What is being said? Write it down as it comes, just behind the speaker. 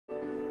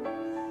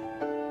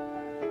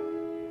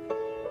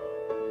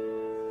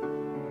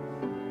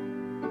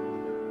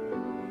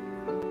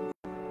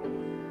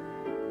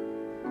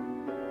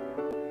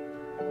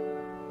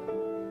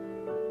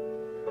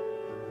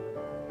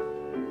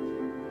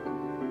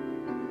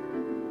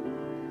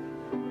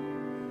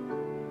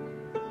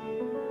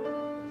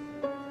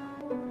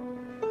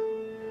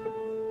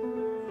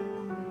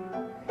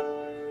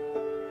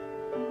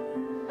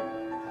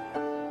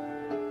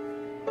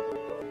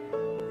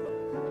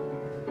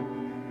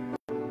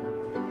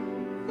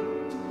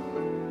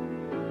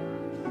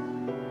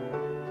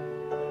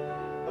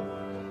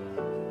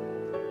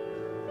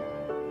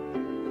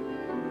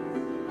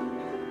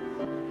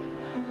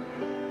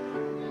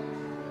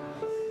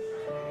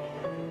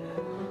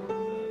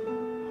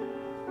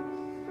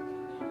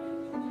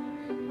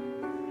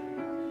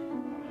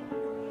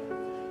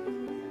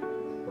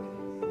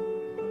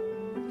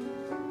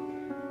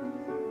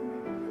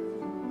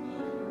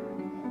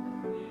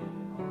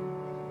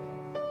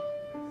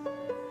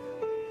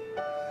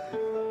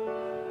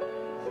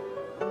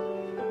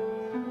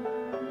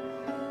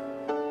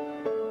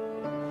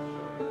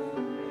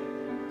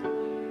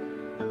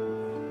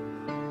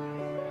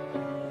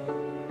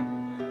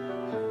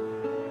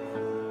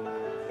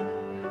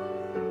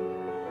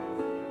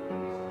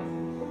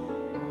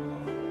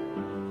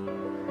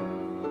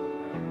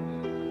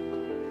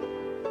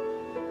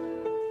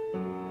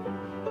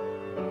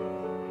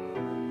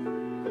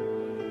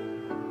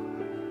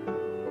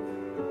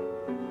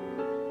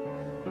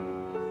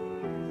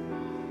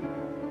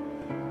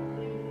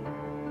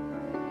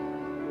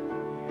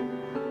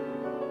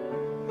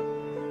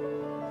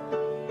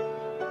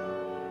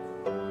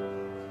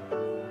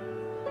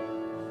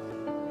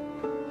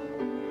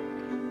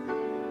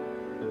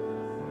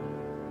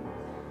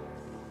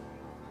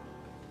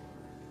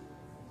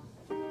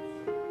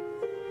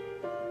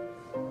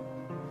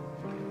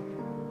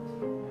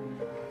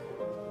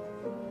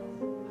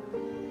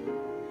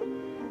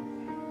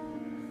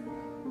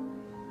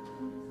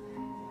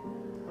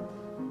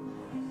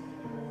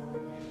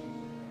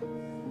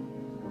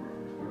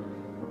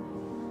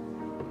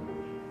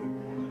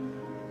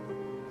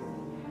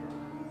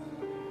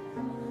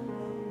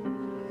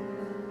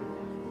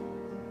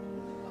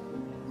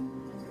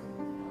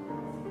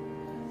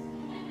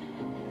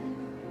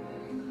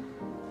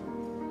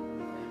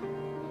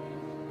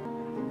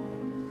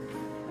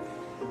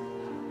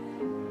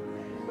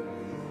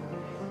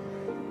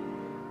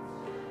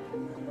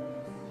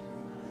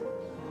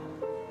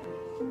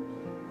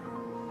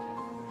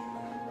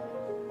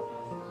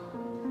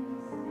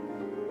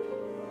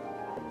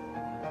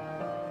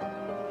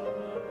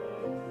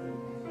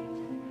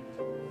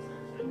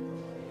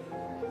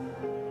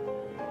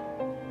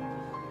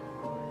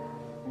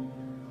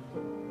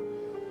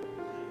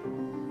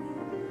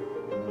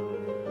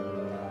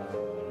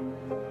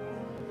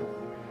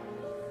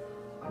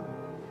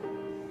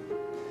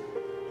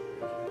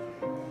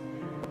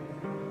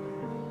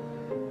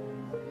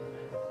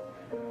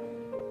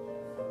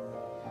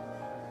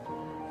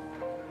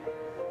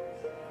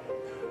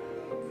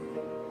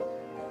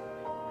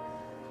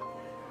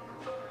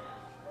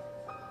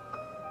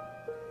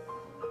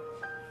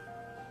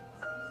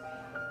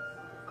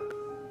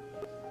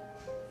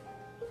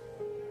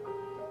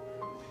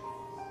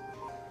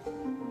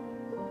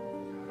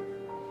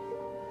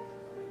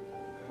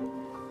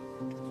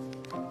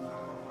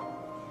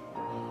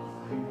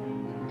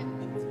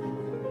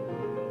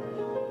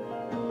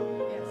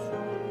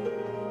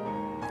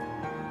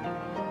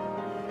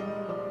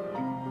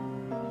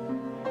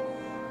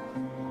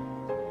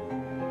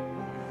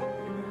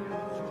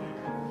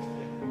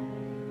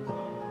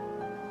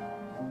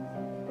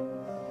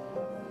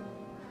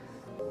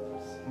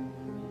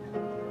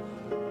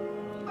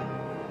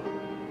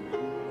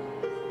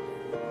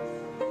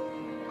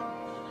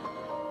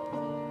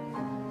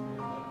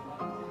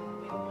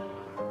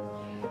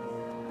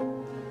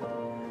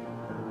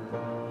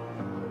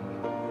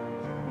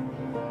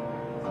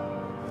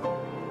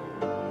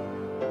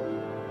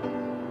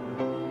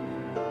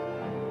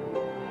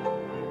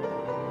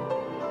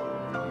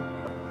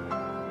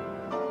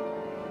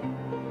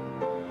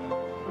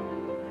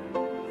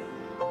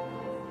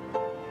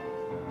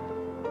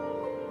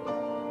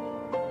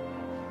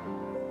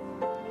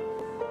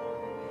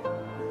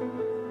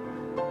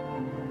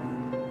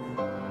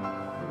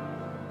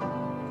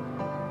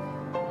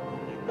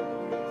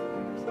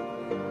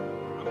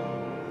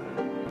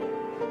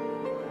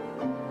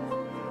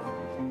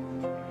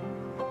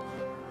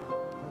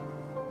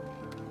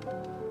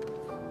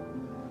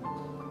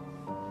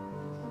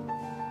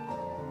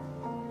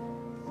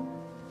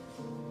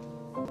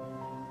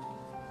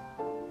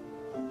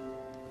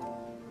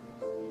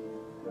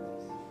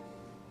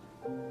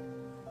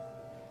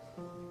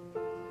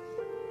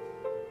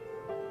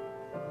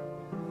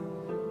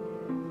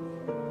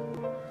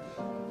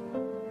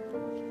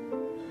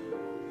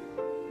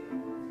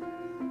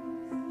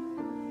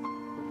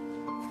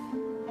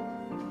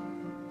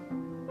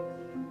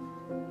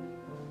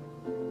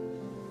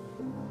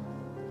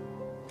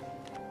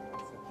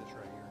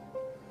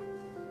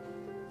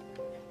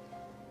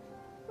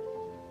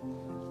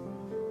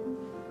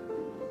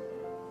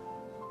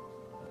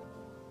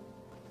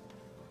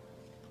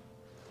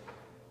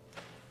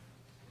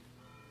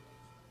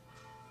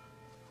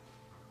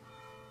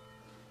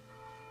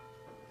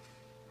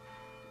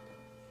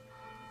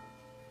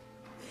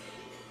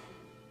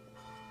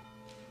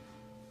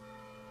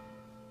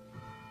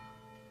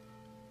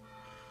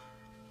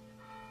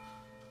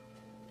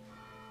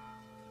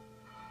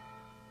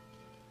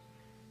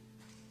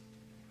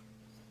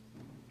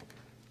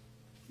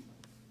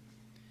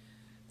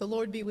The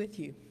Lord be with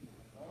you.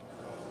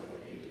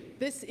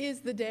 This is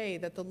the day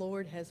that the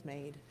Lord has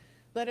made.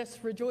 Let us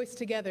rejoice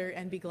together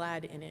and be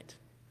glad in it.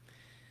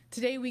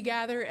 Today we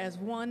gather as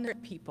one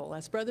people,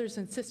 as brothers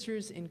and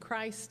sisters in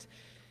Christ,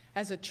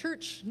 as a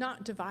church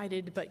not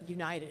divided but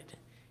united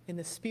in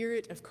the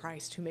Spirit of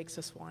Christ who makes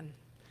us one.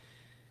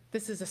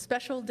 This is a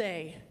special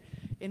day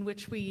in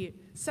which we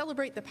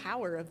celebrate the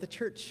power of the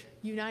church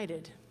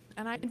united.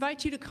 And I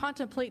invite you to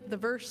contemplate the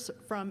verse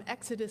from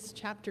Exodus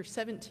chapter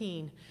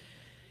 17.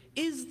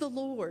 Is the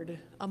Lord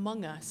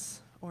among us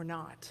or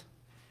not?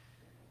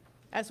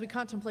 As we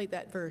contemplate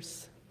that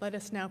verse, let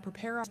us now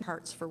prepare our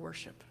hearts for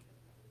worship.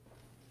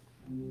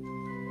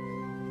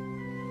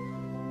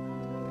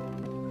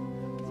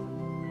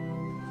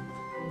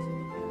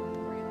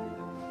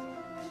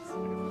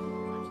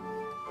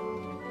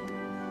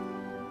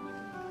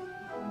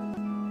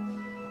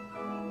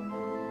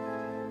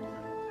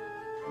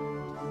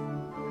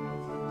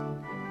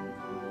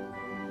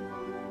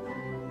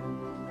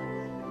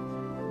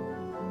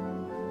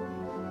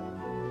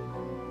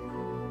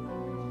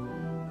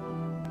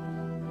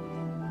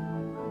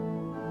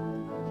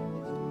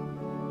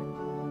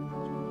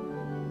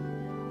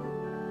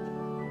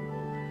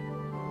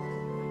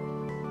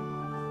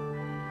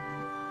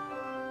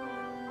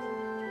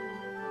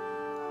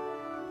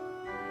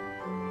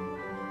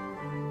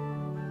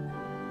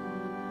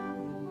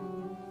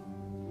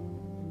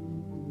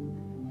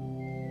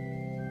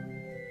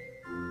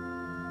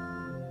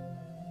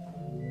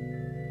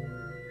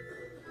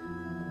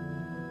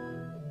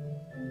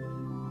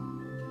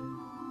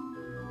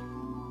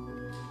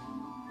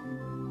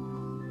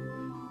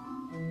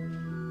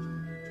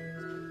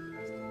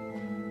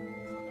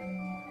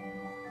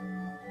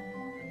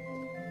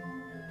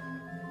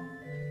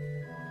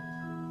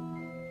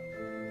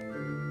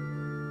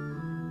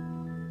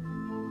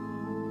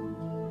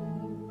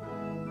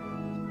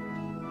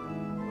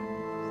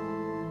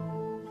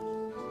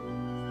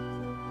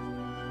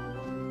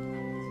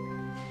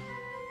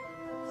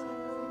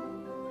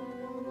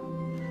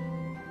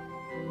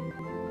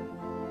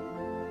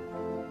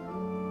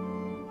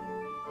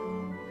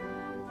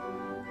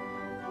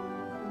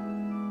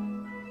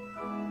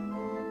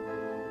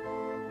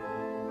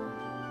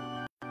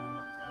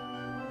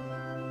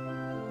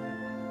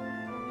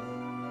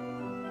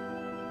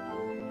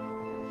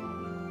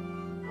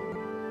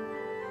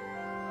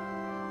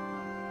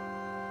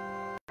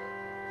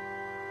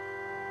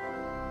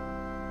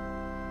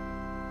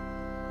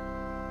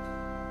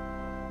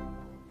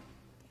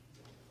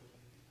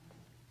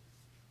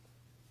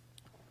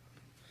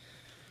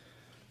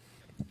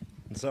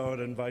 And so I would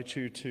invite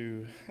you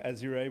to,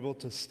 as you're able,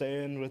 to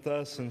stand with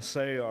us and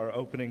say our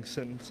opening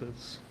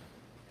sentences.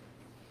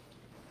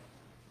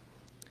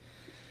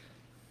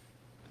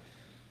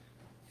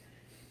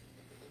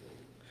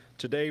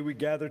 Today we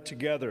gather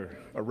together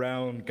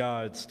around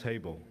God's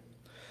table,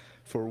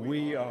 for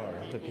we are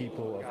the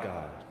people of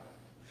God.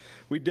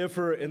 We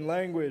differ in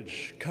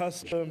language,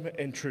 custom,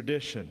 and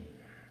tradition,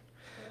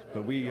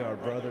 but we are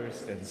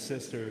brothers and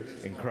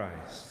sisters in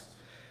Christ.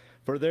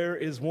 For there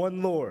is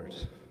one Lord,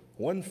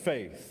 one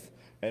faith,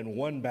 and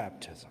one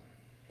baptism.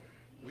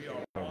 We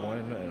are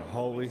one and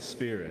Holy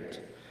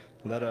Spirit.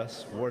 Let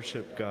us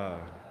worship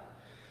God.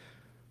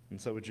 And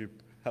so would you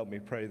help me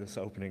pray this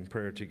opening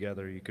prayer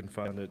together? You can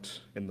find it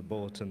in the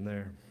bulletin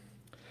there.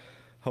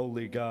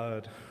 Holy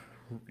God,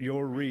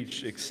 your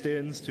reach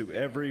extends to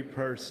every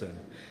person,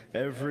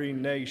 every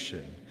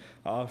nation,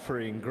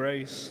 offering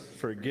grace,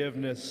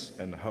 forgiveness,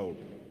 and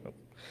hope.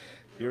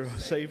 Your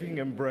saving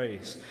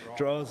embrace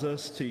draws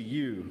us to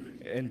you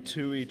and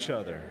to each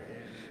other.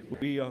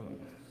 We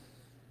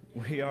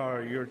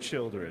are your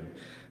children,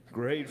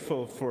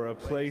 grateful for a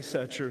place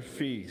at your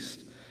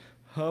feast,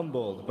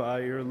 humbled by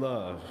your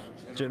love,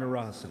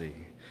 generosity,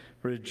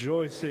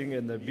 rejoicing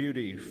in the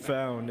beauty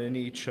found in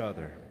each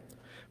other.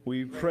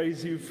 We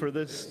praise you for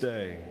this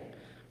day,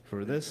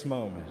 for this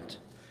moment,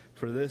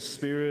 for this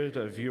Spirit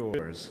of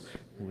yours,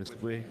 which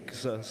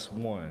makes us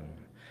one.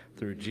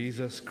 Through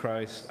Jesus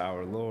Christ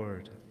our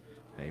Lord.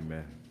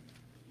 Amen.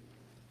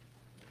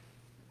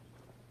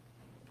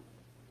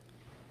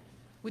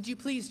 Would you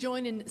please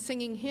join in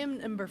singing hymn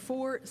number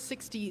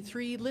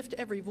 463, Lift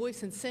Every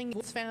Voice and Sing,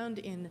 what's found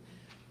in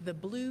the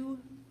blue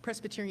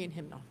Presbyterian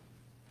hymnal.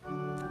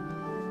 Oh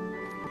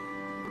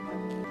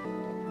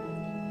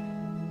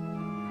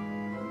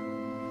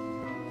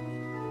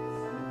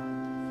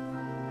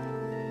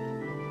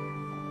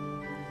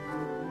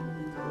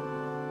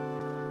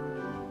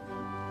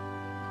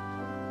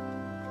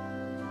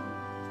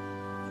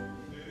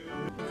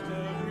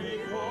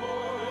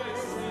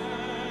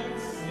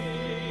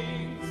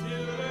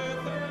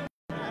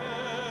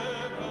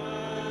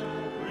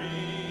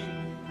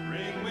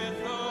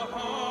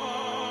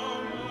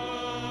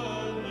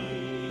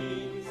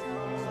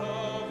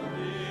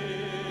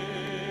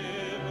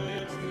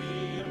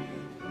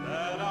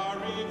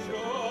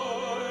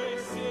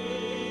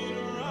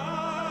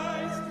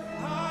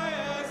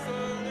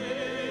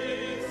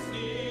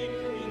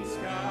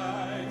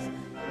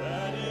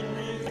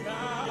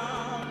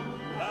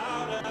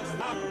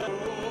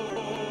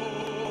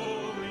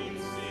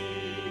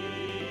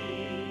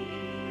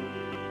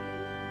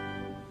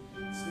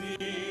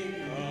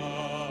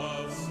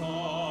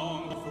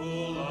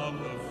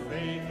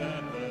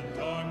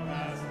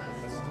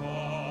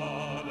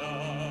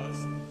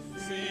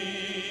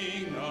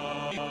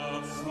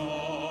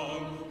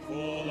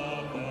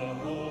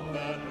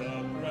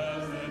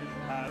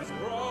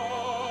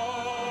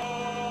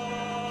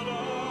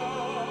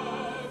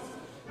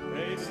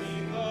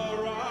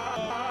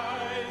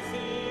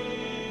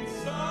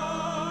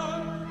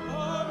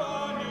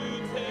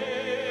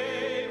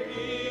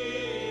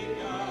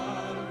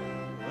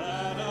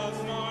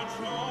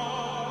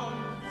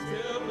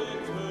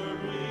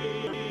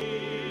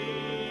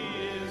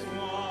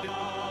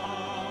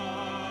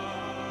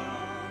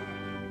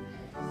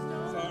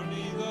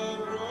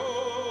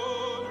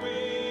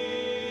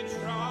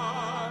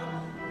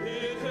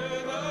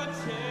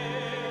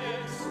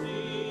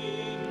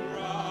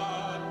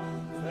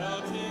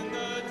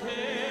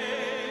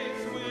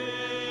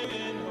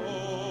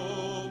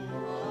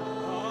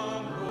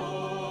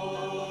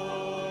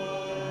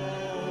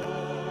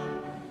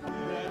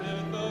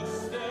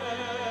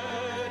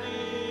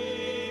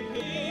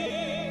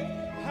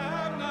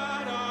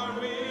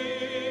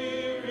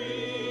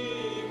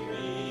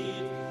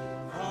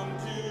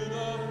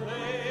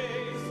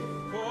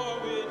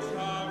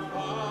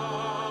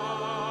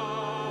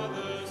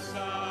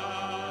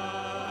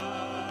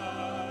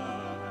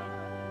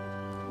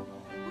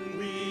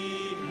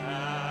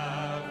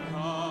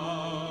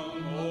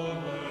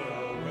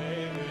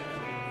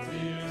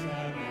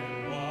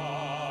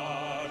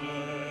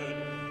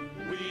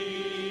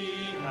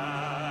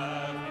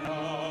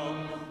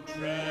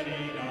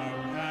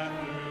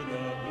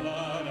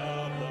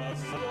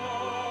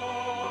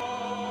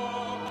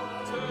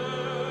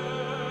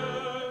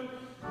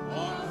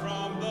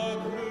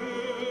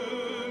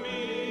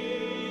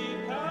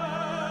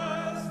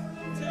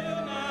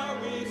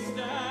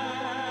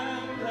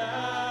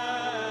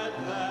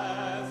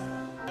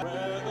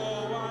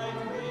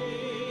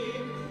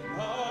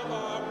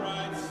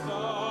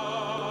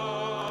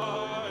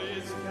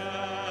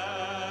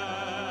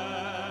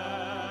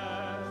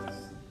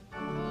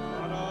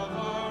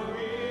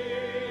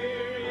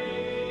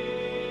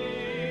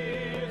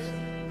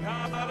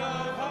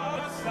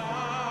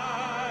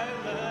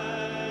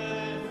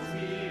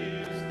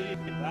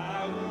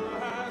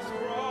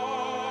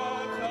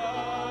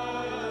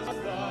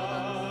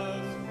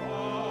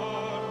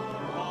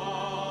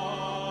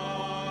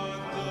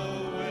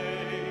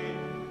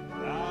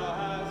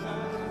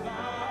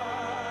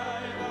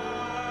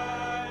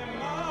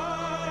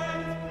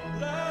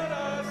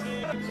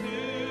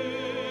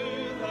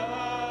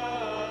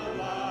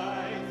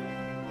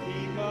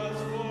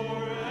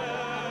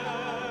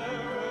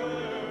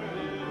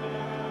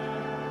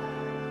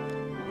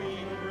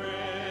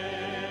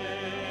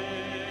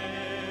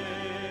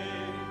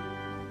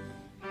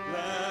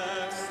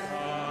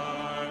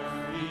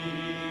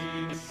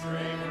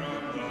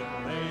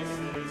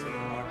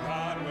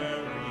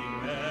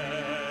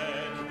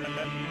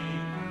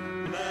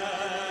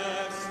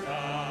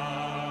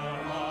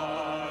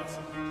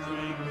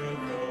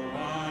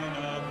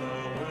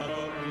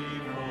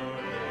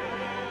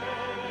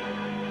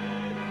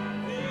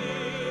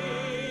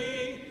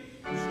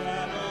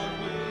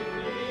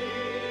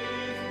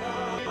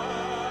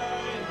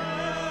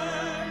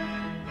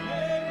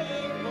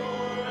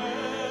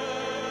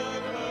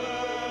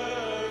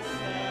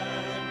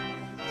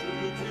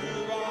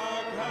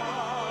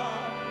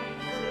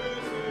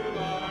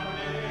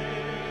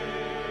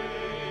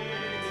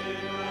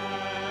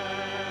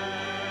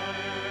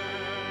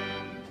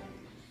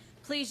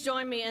Please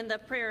join me in the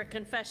prayer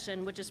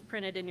confession, which is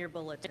printed in your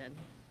bulletin.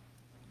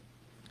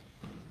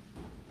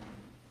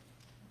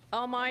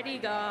 Almighty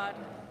God,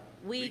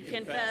 we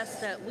confess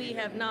that we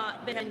have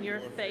not been your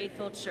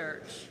faithful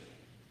church.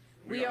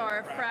 We are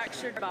a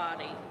fractured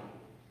body.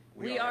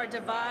 We are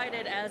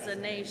divided as a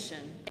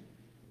nation.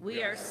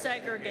 We are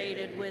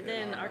segregated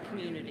within our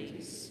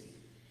communities.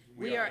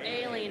 We are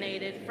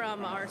alienated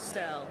from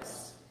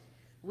ourselves.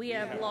 We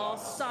have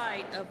lost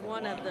sight of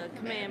one of the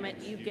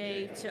commandments you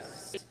gave to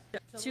us,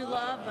 to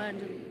love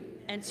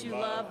and to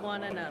love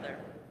one another.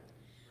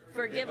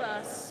 Forgive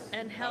us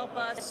and help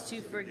us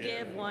to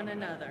forgive one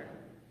another.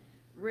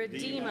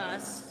 Redeem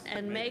us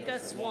and make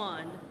us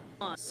one,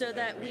 so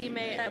that we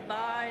may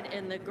abide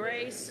in the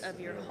grace of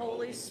your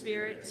Holy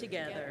Spirit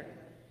together.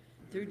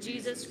 Through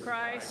Jesus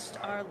Christ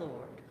our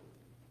Lord.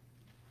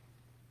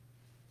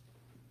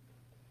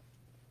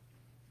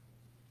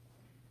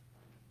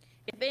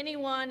 If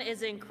anyone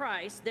is in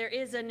Christ, there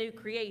is a new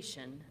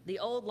creation. The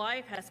old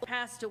life has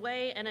passed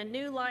away and a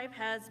new life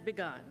has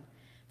begun.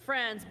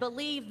 Friends,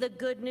 believe the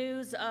good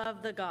news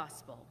of the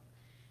gospel.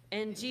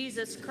 In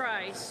Jesus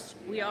Christ,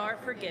 we are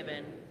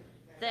forgiven.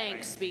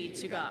 Thanks be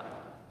to God.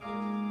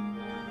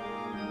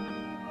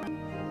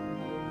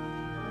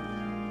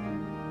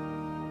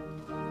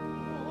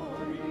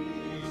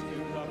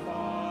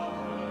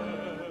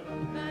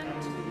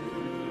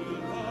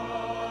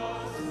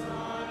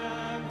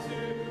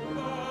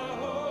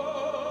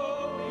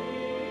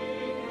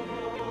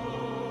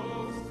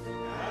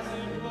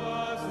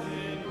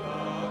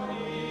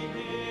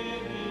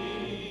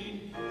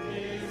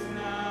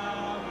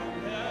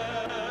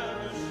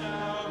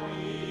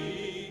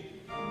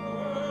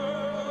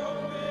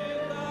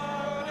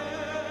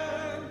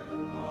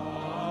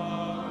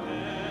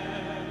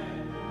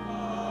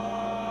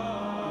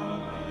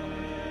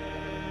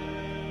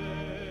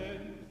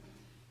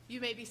 You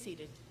may be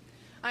seated.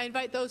 I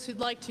invite those who'd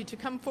like to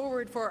come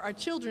forward for our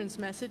children's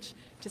message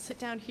to sit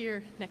down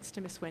here next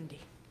to Miss Wendy.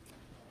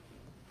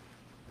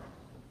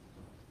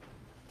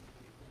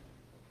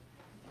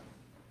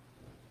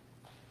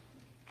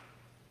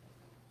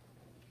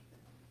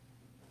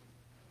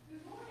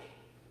 Good morning.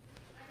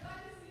 I'm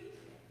glad to see you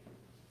today.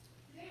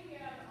 Today we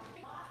have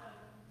a lot of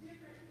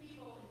different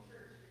people in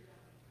church here,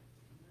 don't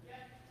we?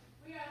 Yep.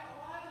 We have a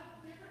lot of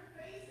different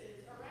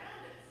faces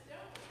around us,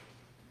 don't we?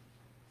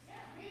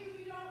 Yeah, maybe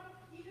we don't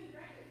even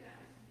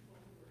recognize people who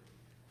are here.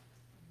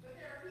 But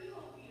there are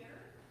people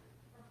here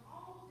from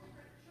all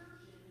different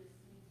churches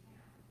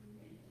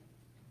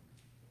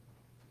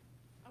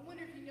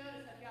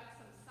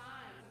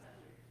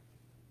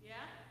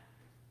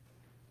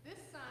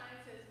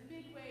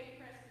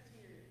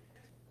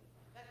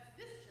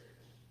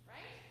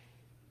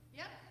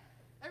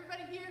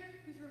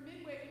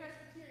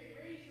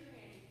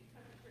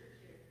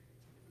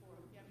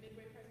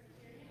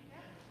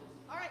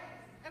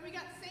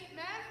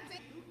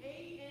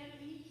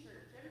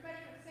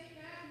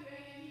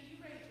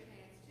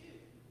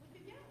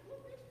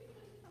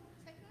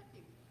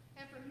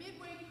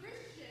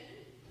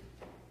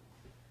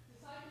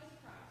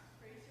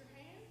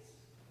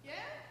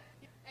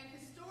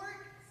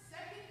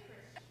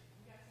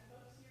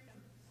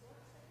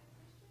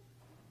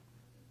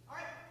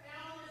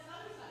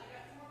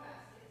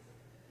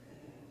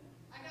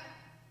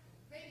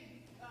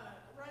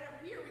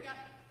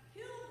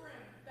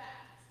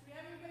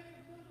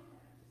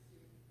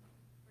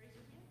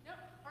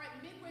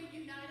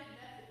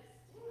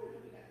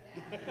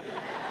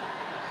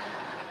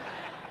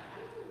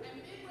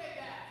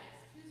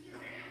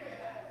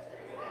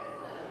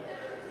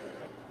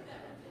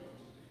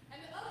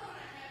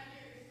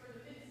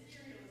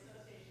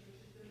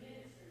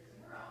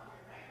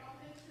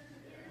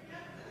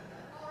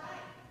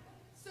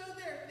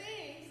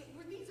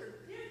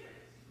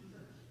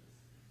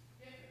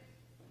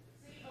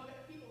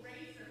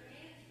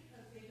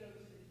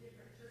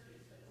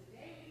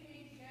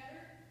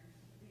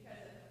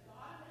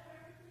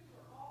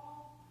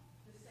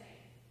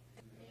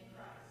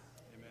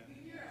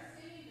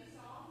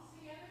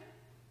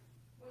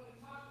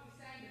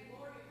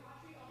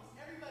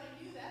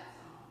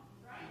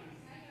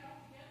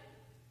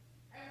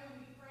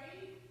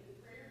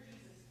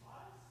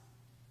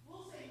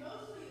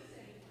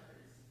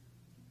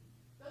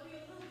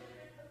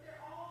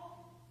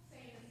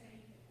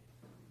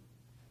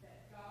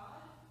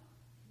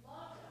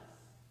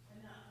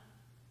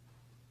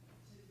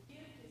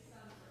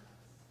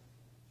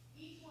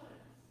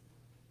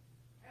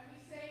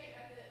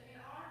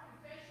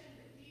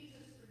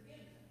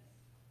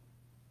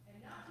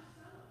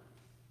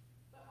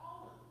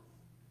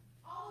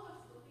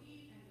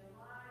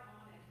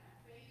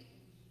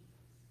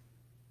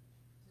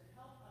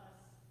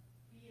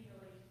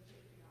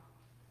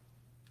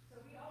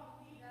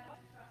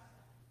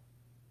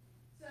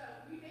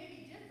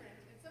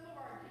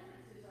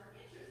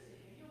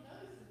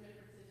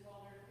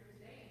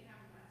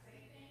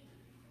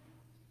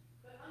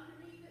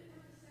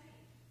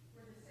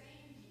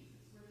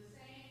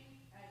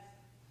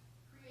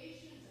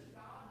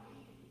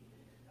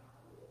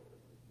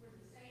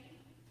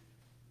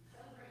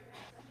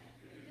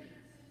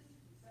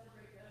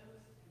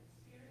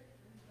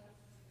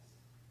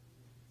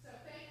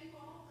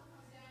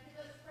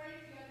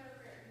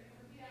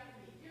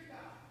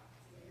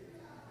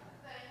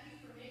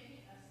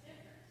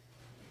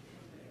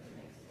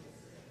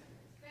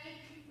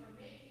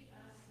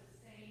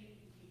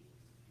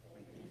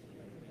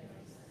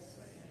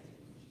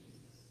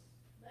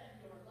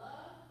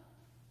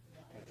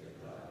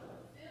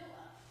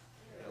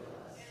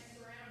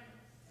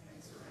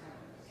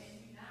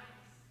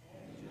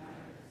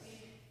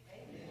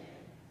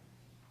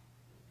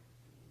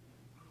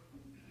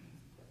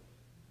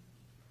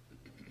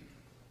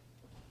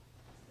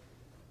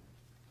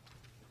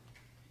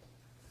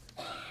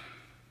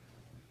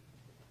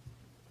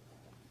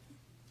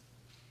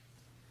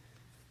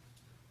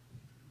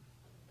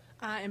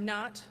I am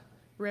not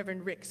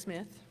Reverend Rick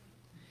Smith,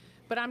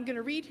 but I'm going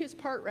to read his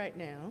part right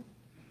now.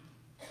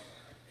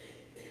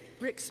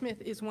 Rick Smith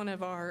is one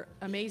of our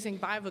amazing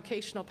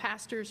bivocational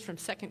pastors from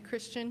Second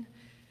Christian,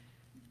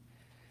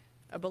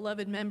 a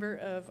beloved member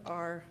of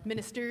our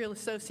ministerial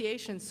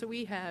association. So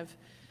we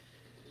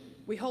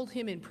hold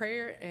him in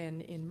prayer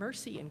and in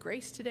mercy and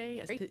grace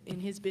today in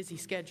his busy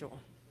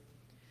schedule.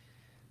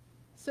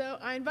 So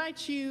I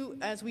invite you,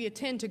 as we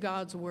attend to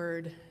God's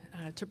word,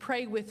 to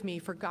pray with me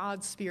for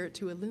God's Spirit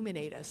to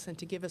illuminate us and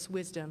to give us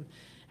wisdom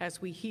as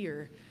we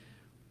hear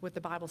what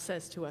the Bible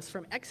says to us.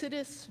 From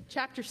Exodus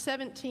chapter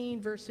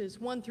 17, verses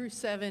 1 through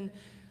 7,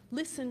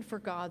 listen for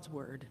God's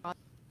word.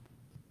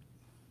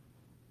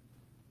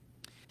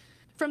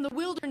 From the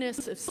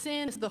wilderness of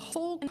sin, the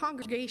whole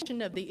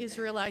congregation of the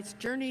Israelites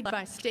journeyed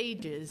by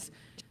stages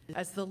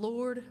as the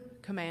Lord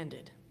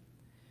commanded.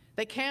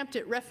 They camped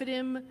at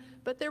Rephidim,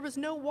 but there was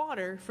no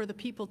water for the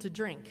people to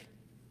drink.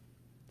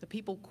 The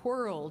people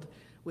quarreled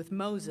with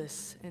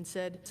Moses and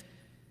said,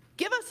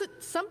 "Give us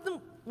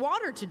something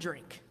water to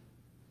drink."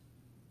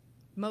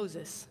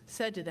 Moses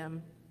said to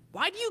them,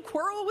 "Why do you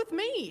quarrel with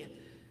me?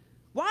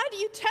 Why do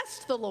you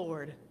test the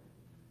Lord?"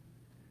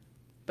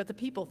 But the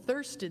people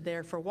thirsted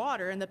there for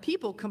water, and the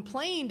people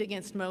complained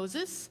against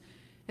Moses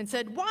and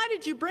said, "Why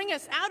did you bring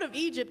us out of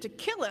Egypt to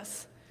kill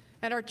us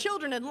and our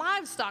children and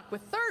livestock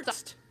with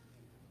thirst?"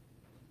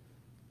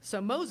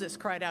 So Moses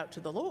cried out to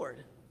the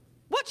Lord,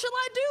 "What shall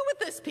I do with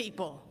this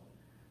people?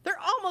 They're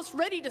almost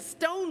ready to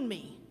stone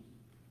me."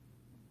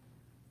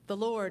 The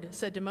Lord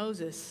said to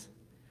Moses,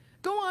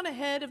 "Go on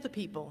ahead of the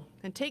people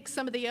and take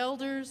some of the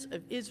elders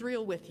of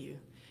Israel with you.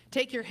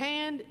 Take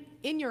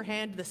in your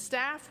hand the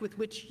staff with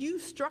which you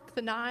struck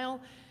the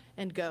Nile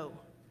and go.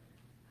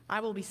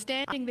 I will be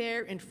standing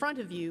there in front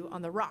of you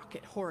on the rock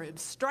at Horeb.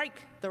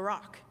 Strike the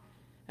rock,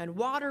 and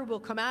water will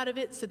come out of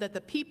it so that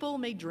the people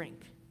may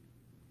drink."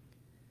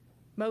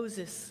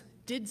 Moses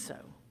did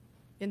so.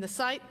 In the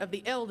sight of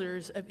the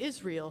elders of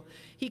Israel,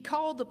 he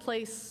called the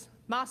place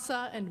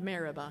Massah and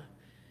Meribah,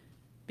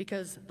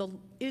 because the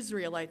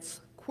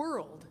Israelites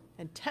quarreled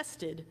and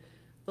tested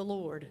the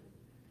Lord,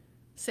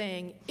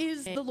 saying,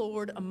 "Is the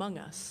Lord among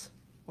us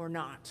or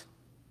not?"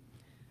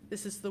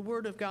 This is the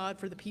word of God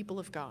for the people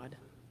of God.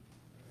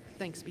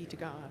 Thanks be to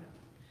God.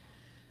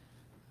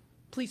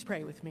 Please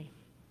pray with me.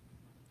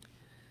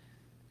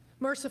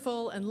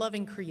 Merciful and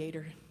loving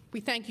Creator, we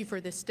thank you for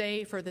this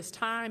day, for this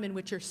time in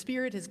which your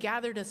Spirit has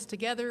gathered us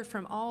together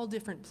from all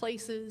different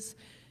places,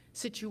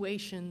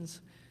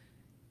 situations.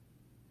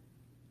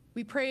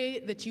 We pray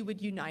that you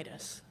would unite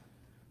us.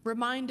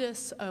 Remind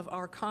us of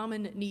our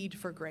common need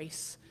for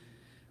grace.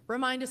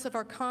 Remind us of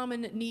our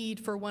common need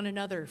for one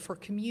another, for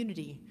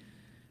community,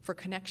 for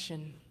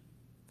connection.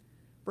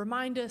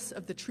 Remind us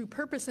of the true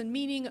purpose and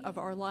meaning of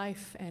our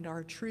life and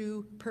our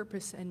true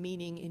purpose and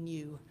meaning in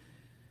you.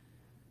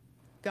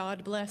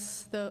 God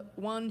bless the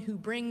one who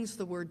brings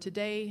the word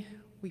today.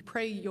 We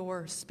pray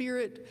your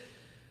Spirit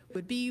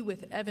would be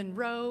with Evan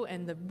Rowe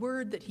and the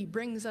word that he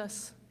brings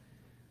us.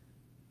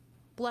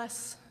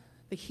 Bless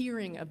the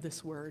hearing of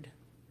this word.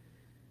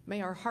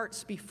 May our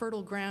hearts be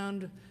fertile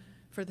ground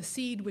for the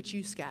seed which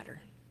you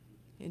scatter.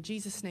 In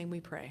Jesus' name we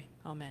pray.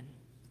 Amen.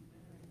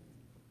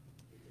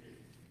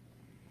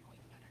 Are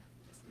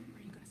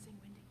you going to sing,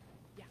 Wendy?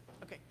 Yeah,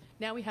 okay.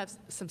 Now we have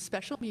some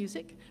special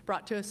music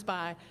brought to us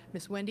by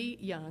Miss Wendy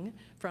Young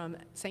from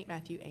St.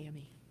 Matthew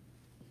AME.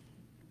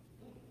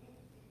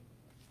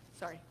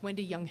 Sorry,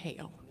 Wendy Young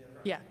Hale.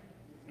 Yeah.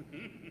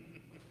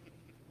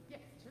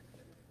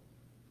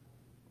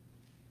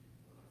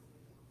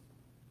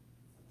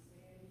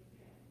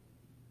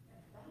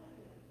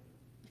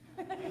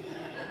 Praise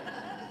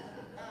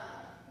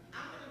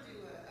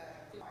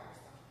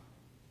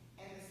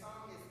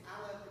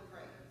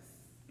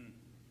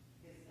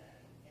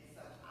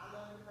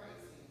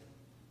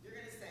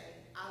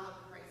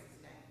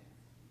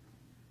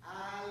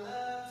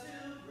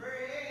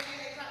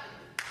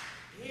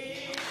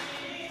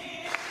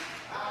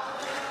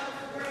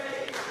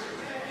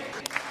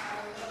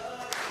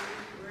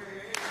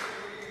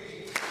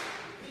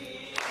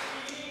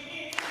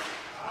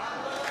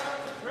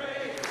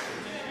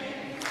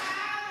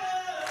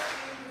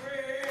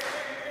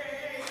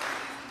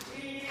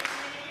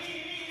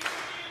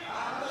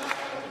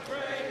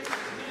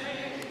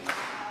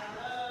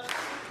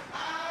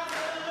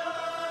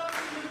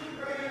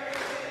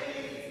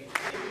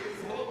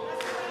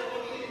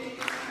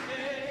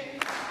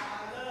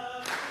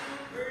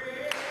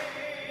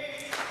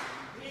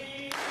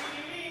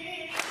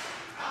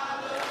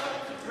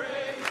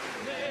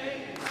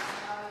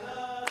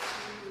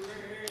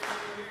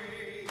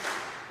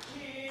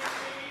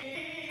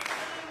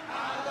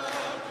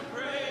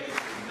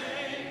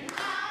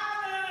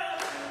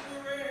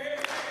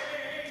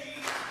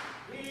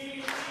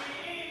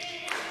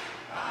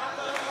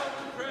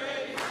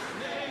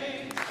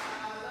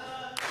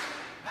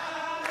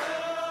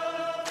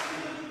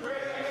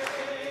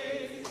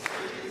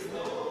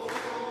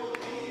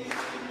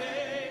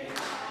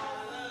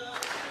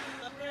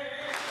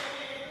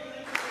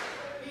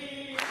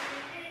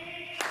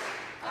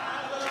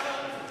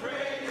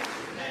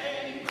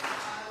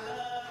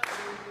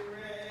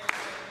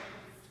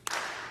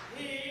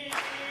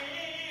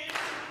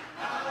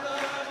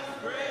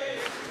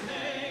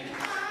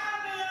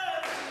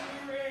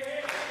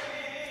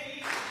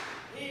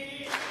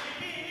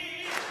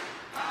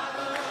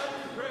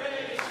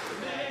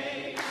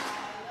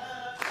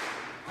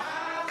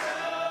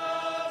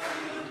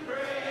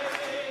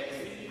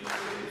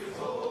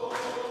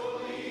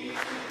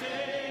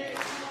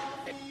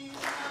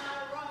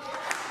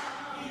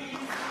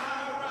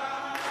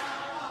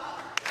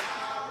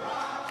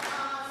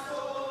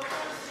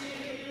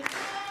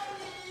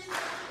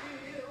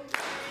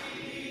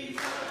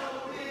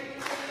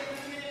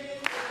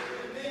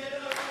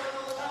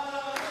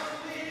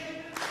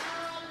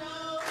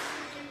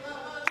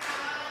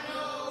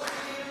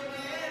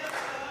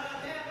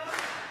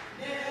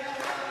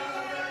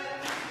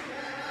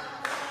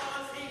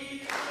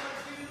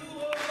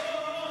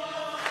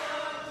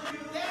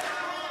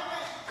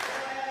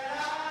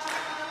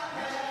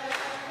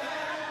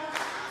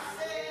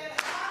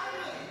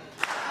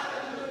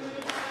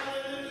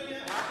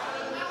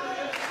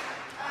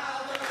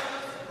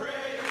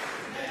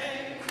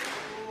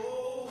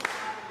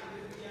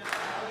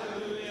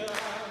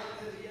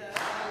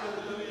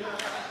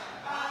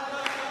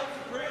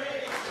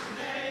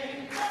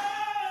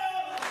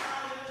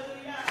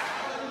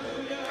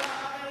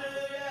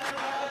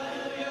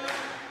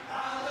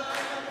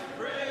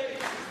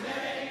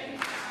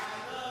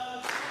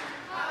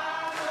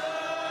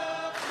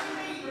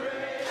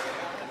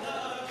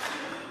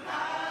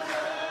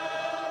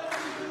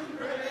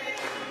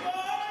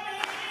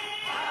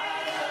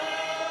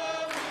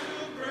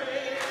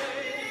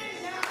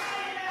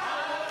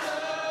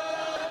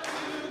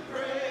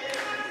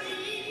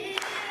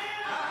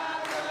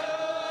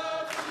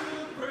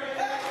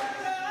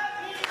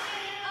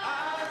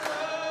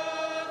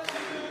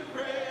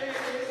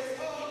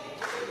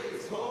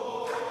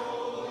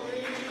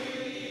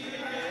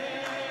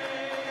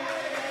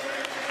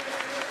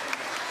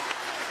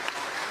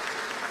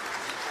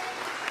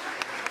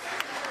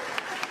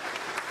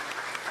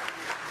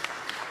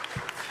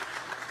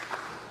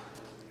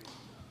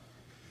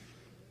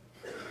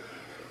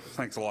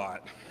Thanks a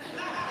lot.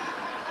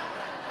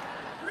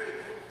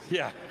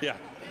 Yeah.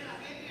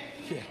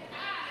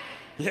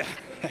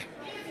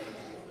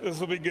 This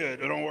will be good,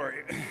 don't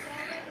worry.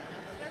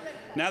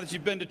 Now that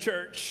you've been to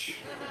church,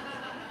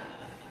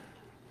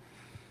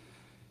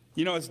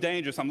 you know, it's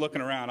dangerous. I'm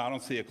looking around, I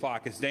don't see a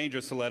clock. It's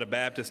dangerous to let a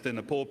Baptist in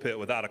the pulpit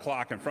without a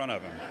clock in front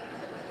of him.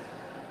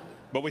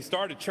 But we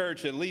started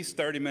church at least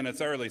 30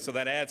 minutes early, so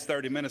that adds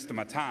 30 minutes to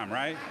my time,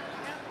 right?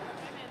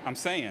 I'm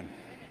saying.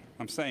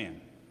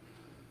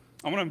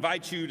 I want to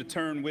invite you to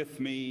turn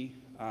with me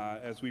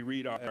as we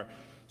read our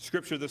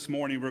scripture this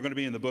morning. We're going to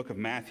be in the book of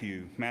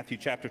Matthew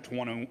chapter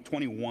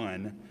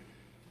 21,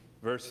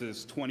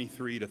 verses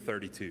 23 to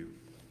 32.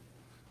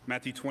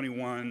 Matthew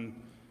 21,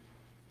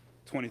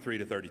 23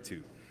 to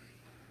 32.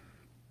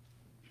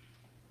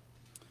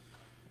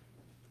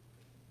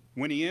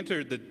 When he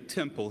entered the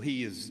temple,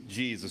 he is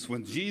Jesus.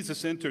 When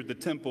Jesus entered the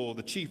temple,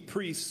 the chief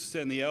priests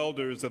and the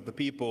elders of the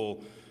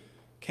people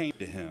came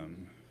to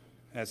him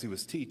as he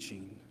was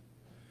teaching.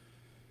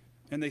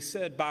 And they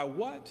said, "By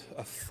what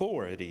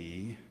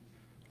authority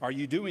are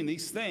you doing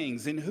these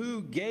things? And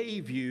who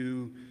gave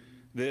you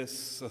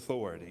this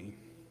authority?"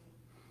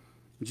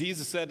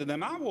 Jesus said to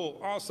them, "I will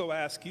also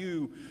ask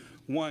you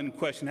one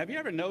question." Have you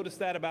ever noticed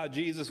that about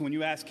Jesus? When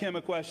you ask him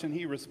a question,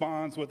 he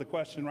responds with a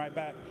question right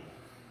back.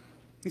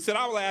 He said,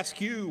 "I will ask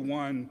you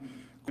one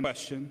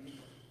question.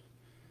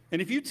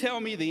 And if you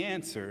tell me the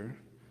answer,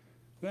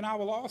 then I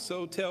will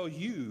also tell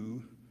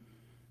you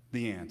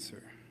the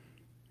answer.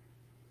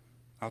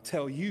 I'll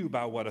tell you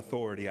by what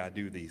authority I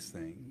do these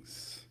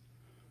things."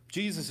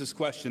 Jesus'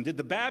 question, did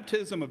the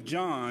baptism of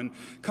John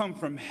come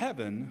from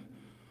heaven,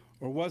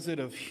 or was it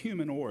of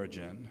human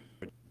origin?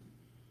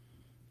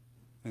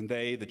 And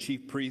they, the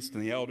chief priests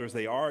and the elders,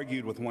 they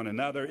argued with one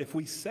another. If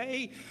we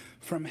say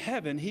from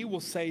heaven, he will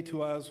say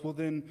to us, "Well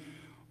then,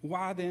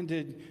 why then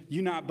did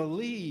you not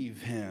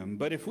believe him?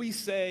 But if we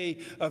say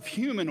of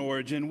human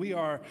origin, we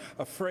are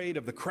afraid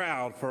of the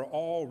crowd, for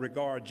all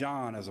regard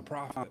John as a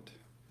prophet."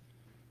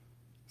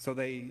 So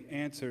they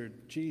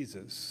answered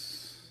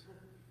Jesus,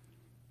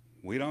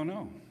 "We don't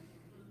know."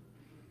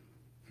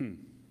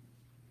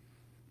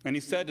 And he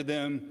said to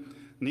them,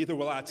 "Neither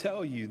will I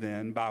tell you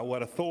then by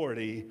what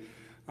authority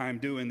I am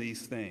doing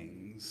these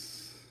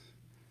things."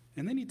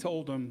 And then he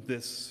told them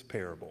this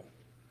parable.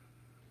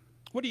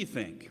 What do you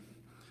think?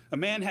 A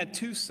man had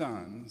 2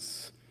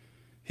 sons.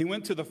 He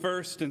went to the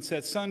first and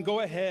said, "Son, go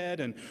ahead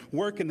and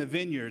work in the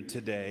vineyard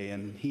today."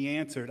 And he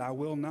answered, "I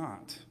will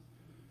not."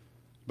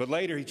 But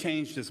later he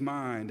changed his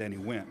mind and he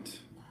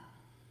went.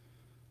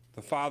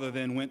 The father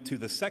then went to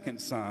the second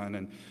son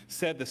and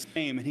said the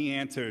same. And he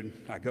answered,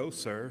 "I go,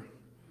 sir."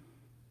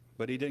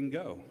 But he didn't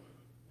go.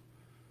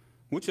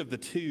 Which of the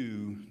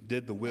 2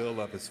 did the will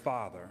of his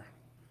father?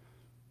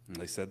 And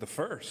they said, "The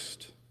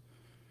first."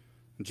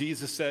 And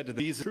Jesus said to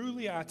them,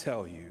 "Truly I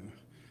tell you,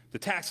 the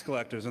tax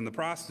collectors and the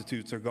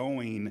prostitutes are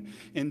going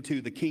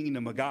into the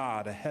kingdom of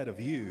God ahead of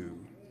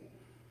you.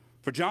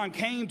 For John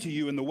came to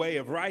you in the way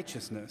of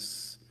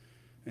righteousness,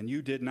 and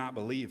you did not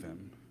believe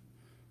him.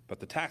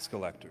 But the tax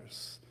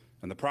collectors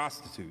and the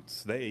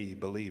prostitutes, they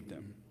believed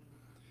him.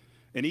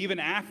 And even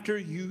after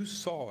you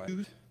saw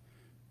it,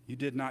 you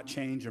did not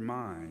change your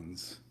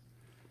minds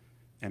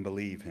and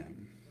believe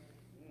him."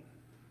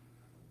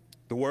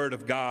 The word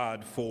of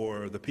God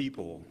for the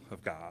people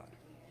of God.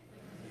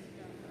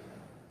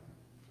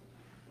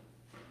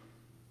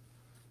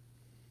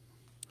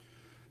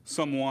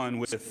 Someone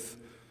with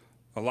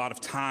a lot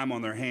of time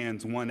on their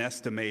hands once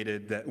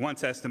estimated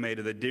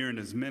that during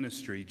his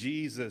ministry,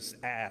 Jesus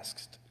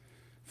asked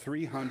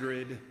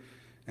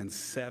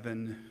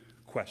 307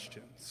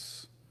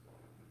 questions.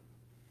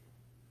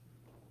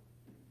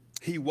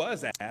 He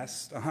was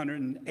asked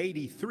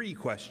 183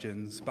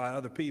 questions by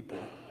other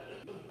people.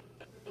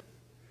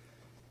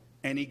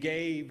 And he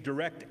gave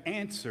direct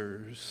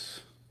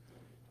answers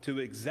to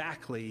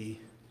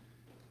exactly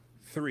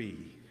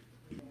 3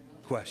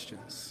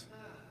 questions.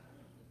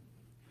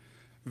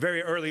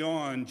 Very early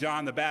on,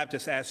 John the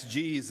Baptist asked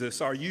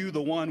Jesus, "Are you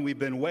the one we've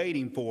been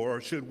waiting for,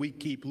 or should we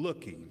keep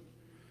looking?"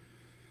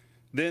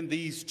 Then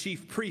these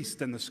chief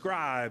priests and the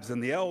scribes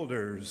and the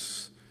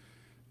elders,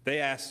 they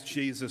asked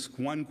Jesus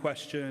one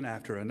question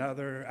after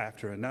another,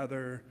 after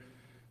another,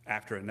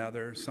 after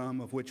another, some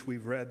of which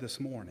we've read this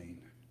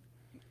morning.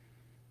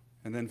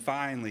 And then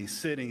finally,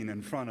 sitting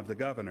in front of the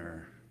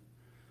governor,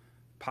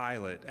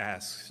 Pilate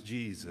asks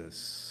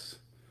Jesus,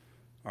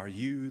 "Are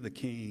you the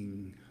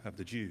king of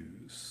the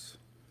Jews?"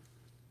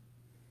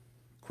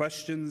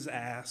 Questions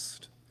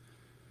asked,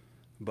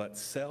 but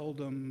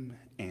seldom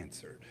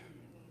answered.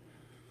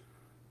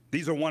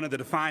 These are one of the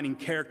defining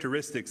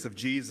characteristics of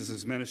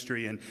Jesus'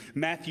 ministry, and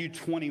Matthew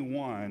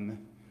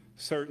 21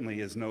 certainly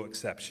is no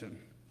exception.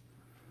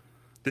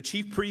 The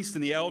chief priests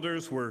and the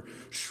elders were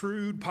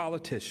shrewd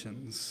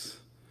politicians,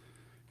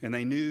 and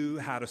they knew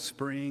how to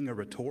spring a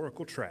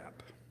rhetorical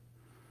trap.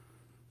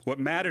 What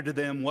mattered to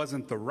them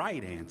wasn't the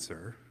right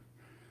answer,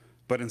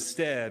 but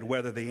instead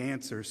whether the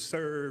answer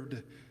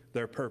served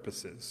their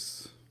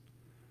purposes.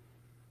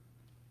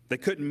 They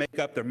couldn't make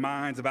up their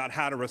minds about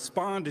how to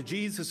respond to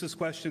Jesus'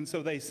 question,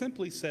 so they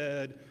simply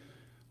said,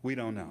 "We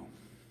don't know."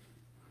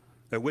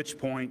 At which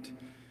point,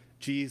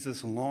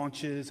 Jesus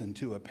launches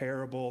into a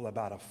parable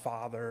about a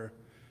father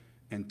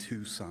and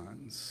two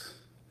sons.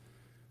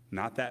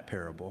 Not that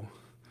parable,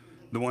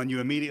 the one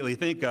you immediately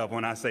think of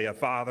when I say a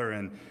father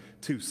and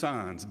two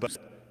sons,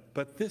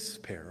 but this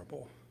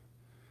parable.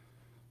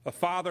 A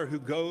father who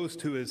goes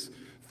to his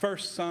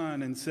first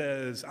son and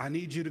says, "I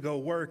need you to go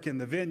work in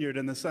the vineyard."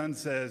 And the son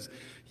says,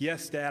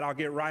 "Yes, Dad, I'll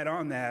get right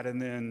on that," and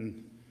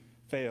then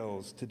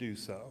fails to do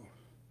so.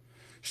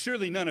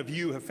 Surely none of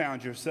you have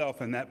found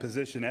yourself in that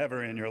position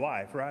ever in your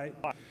life, right?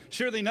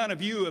 Surely none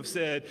of you have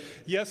said,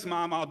 "Yes,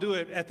 Mom, I'll do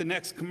it at the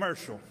next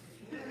commercial,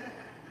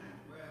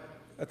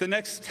 at the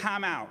next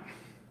time out,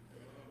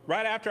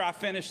 right after I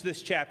finish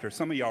this chapter."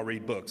 Some of y'all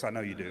read books, I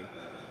know you do.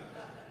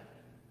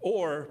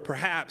 Or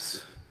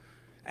perhaps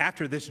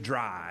after this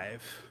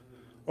drive,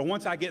 or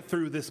once I get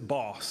through this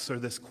boss or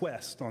this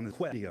quest on the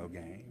video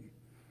game,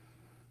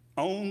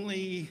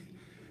 only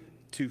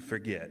to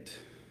forget.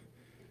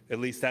 At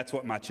least that's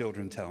what my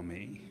children tell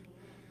me.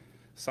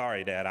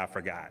 "Sorry, Dad, I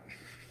forgot."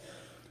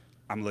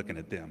 I'm looking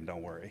at them,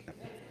 don't worry.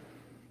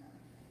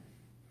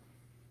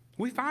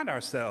 We find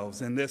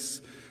ourselves in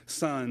this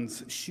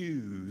son's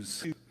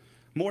shoes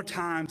more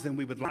times than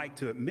we would like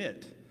to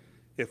admit,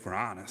 if we're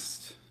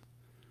honest.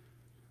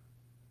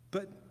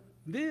 But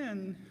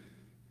then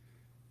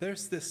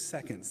there's this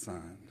second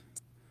son.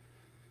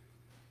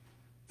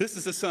 This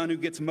is the son who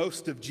gets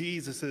most of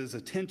Jesus'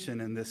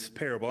 attention in this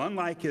parable.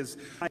 Unlike his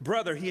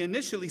brother, he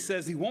initially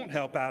says he won't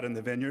help out in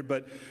the vineyard,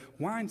 but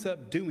winds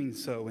up doing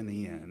so in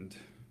the end.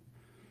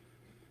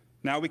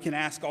 Now we can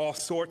ask all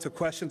sorts of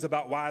questions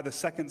about why the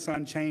second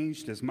son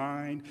changed his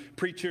mind.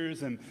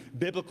 Preachers and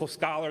biblical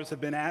scholars have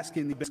been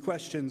asking these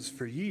questions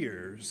for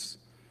years.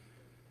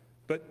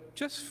 But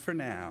just for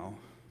now,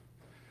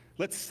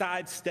 let's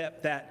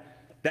sidestep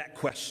that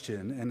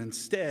question and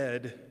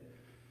instead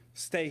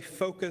stay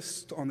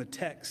focused on the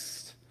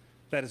text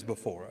that is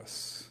before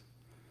us.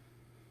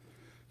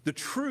 The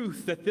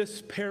truth that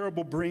this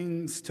parable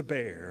brings to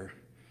bear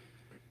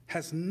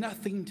has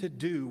nothing to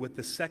do with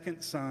the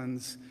second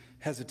son's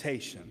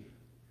hesitation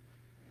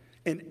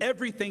and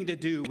everything to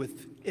do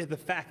with the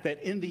fact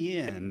that in the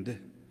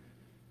end,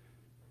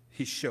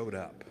 he showed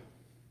up.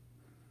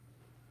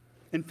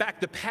 In fact,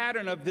 the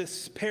pattern of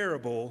this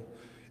parable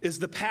is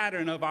the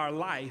pattern of our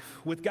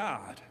life with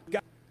God.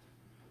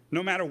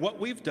 No matter what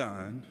we've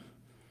done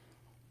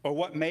or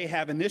what may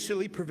have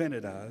initially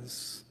prevented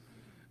us,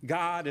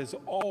 God is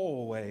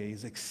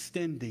always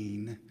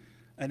extending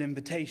an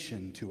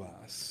invitation to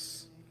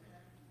us.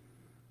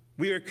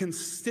 We are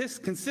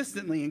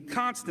consistently and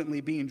constantly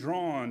being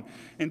drawn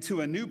into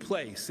a new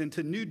place,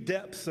 into new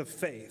depths of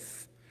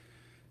faith,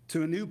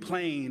 to a new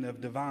plane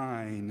of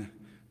divine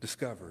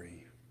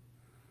discovery.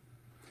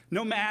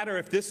 No matter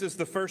if this is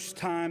the first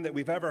time that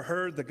we've ever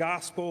heard the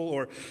gospel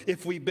or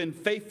if we've been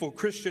faithful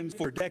Christians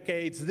for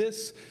decades,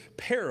 this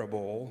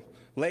parable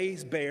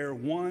lays bare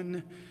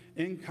one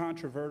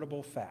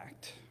incontrovertible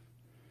fact.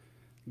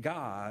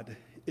 God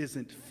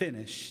isn't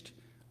finished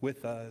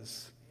with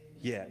us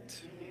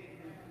yet.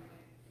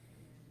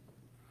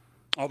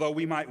 Although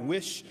we might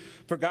wish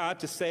for God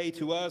to say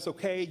to us,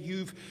 "Okay,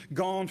 you've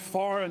gone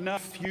far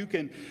enough. You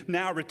can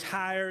now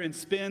retire and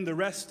spend the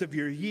rest of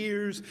your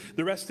years,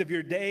 the rest of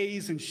your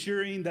days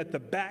ensuring that the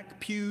back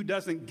pew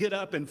doesn't get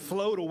up and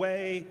float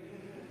away."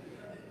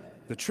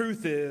 The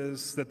truth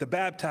is that the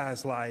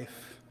baptized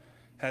life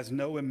has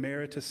no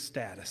emeritus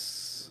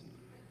status.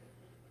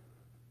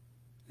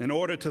 In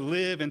order to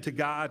live into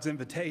God's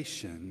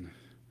invitation,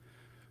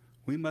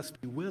 we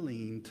must be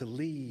willing to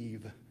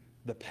leave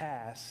the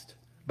past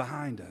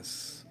behind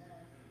us.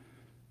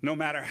 No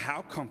matter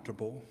how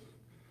comfortable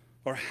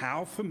or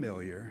how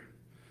familiar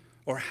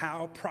or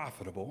how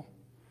profitable,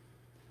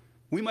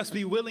 we must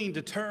be willing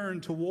to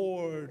turn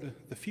toward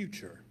the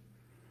future,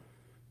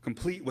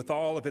 complete with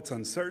all of its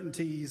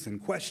uncertainties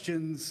and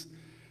questions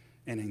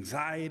and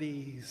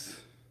anxieties.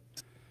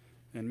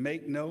 And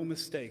make no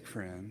mistake,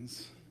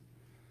 friends,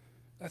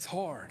 that's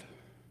hard.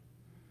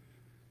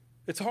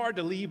 It's hard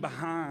to leave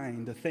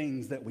behind the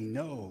things that we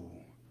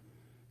know,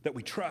 that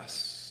we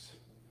trust,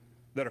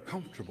 that are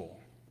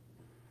comfortable.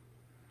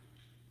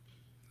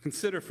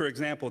 Consider, for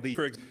example, the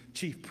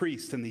chief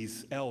priest and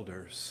these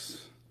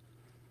elders.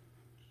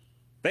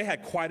 They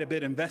had quite a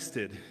bit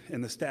invested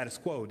in the status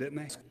quo, didn't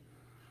they?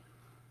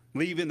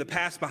 Leaving the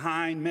past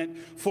behind meant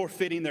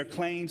forfeiting their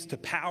claims to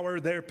power,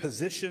 their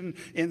position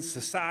in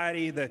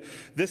society.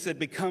 This had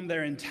become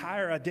their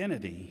entire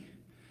identity.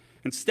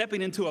 And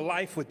stepping into a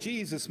life with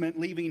Jesus meant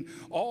leaving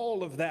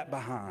all of that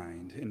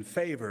behind in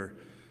favor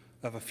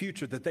of a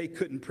future that they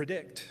couldn't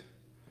predict,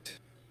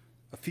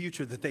 a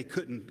future that they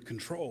couldn't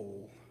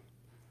control.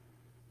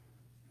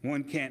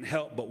 One can't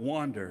help but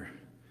wonder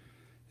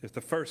if the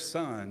first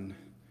son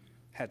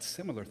had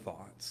similar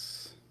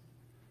thoughts.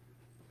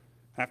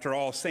 After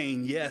all,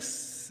 saying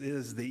yes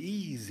is the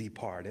easy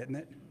part, isn't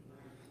it?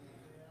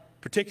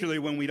 Particularly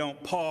when we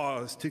don't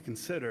pause to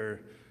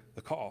consider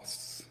the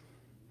costs.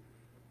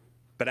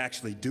 But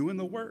actually doing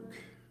the work,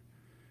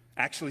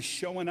 actually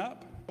showing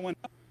up,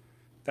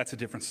 that's a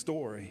different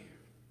story.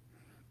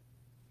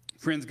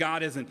 Friends,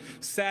 God isn't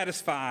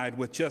satisfied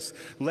with just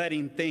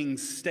letting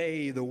things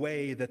stay the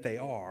way that they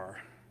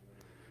are.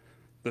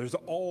 There's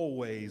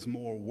always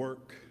more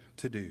work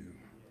to do.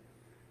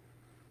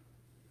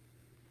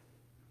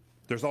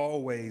 There's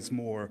always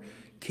more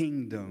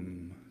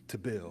kingdom to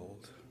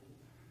build.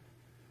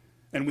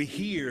 And we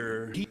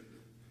hear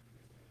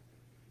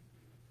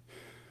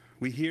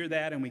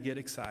that and we get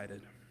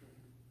excited.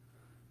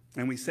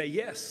 And we say,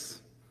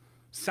 yes,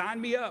 sign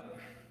me up.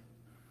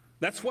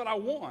 That's what I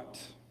want.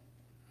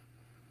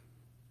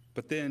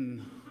 But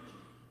then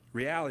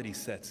reality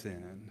sets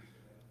in,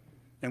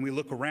 and we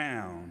look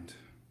around,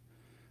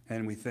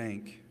 and we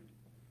think,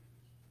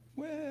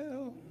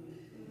 well,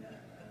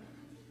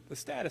 the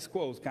status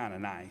quo is kind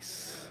of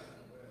nice.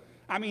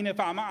 I mean, if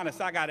I'm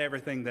honest, I got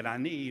everything that I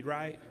need,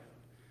 right?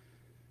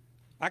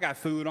 I got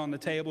food on the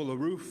table, a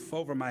roof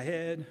over my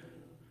head.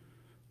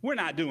 We're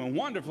not doing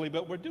wonderfully,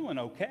 but we're doing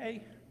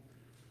okay.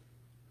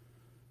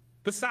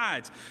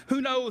 Besides,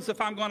 who knows if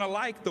I'm going to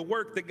like the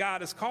work that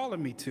God is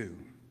calling me to?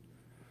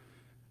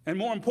 And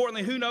more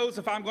importantly, who knows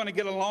if I'm going to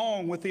get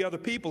along with the other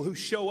people who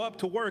show up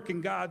to work in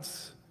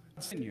God's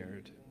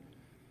vineyard?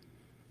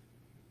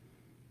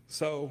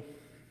 So,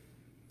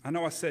 I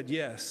know I said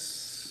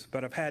yes,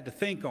 but I've had to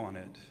think on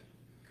it.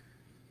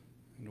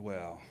 And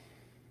well,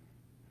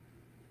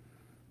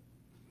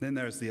 then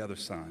there's the other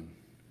son.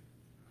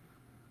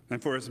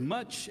 And for as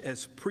much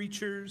as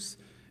preachers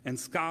and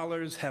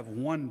scholars have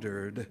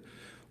wondered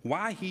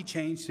why he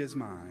changed his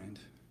mind,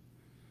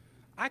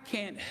 I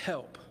can't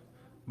help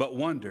but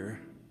wonder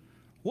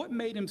what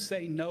made him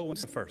say no in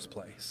the first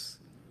place.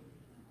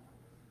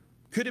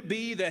 Could it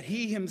be that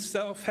he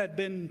himself had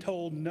been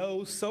told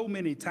no so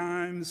many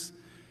times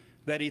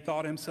that he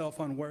thought himself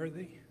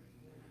unworthy?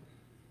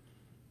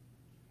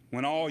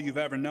 When all you've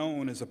ever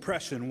known is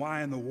oppression,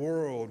 why in the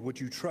world would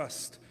you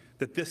trust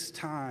that this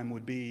time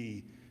would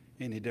be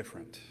any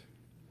different?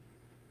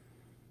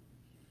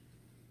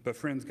 But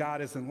friends,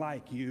 God isn't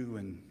like you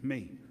and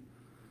me.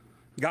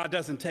 God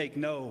doesn't take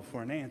no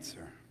for an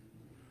answer.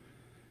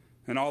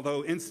 And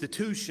although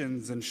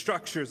institutions and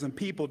structures and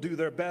people do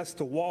their best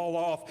to wall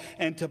off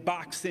and to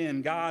box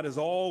in, God is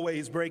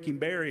always breaking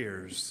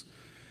barriers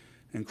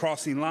and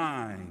crossing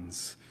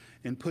lines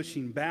and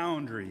pushing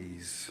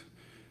boundaries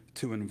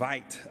to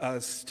invite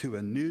us to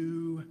a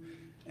new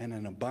and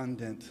an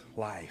abundant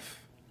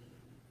life.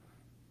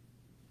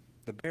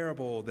 The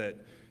parable that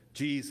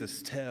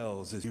Jesus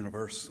tells is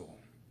universal.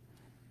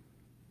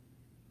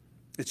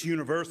 It's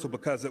universal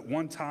because at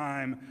one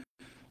time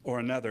or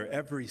another,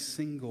 every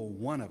single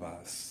one of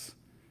us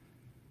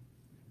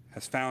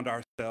has found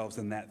ourselves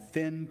in that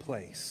thin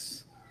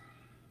place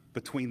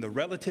between the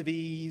relative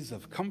ease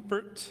of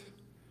comfort,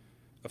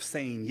 of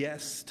saying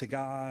yes to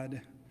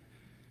God,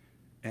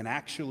 and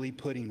actually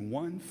putting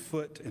one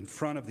foot in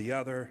front of the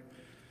other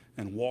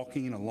and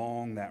walking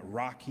along that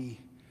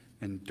rocky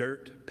and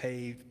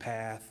dirt-paved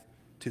path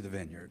to the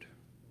vineyard.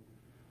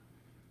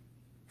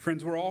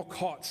 Friends, we're all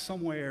caught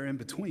somewhere in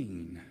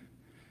between.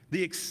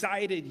 The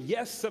excited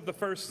yes of the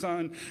first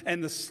son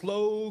and the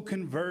slow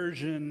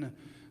conversion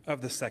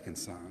of the second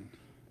son.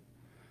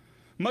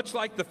 Much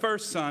like the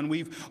first son,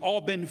 we've all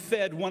been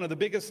fed one of the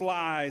biggest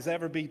lies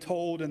ever be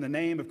told in the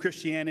name of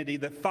Christianity,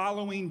 that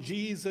following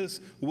Jesus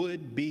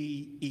would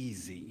be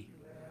easy.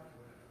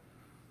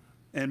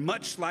 And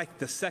much like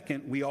the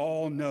second, we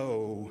all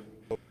know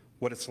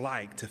what it's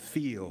like to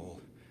feel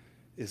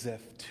as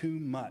if too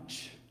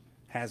much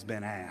has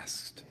been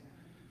asked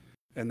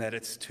and that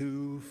it's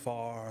too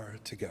far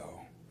to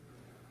go.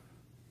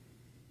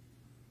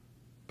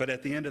 But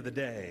at the end of the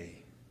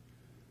day,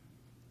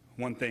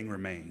 one thing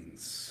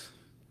remains.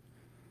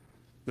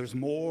 There's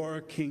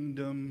more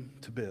kingdom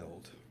to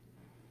build.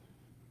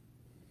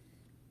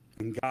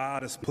 And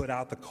God has put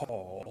out the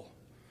call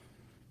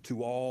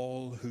to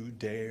all who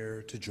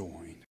dare to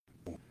join.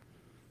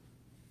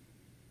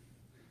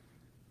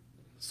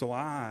 So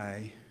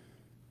I'm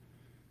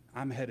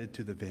headed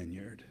to the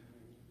vineyard.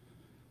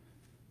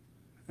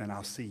 And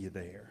I'll see you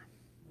there.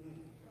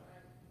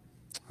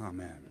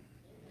 Amen.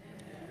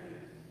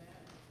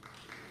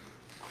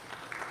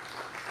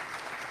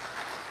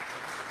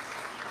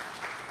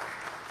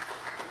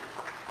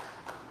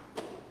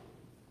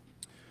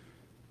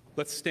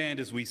 Let's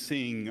stand as we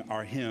sing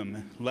our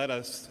hymn, Let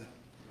Us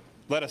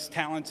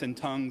Talents and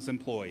Tongues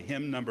Employ,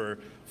 hymn number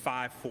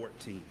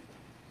 514.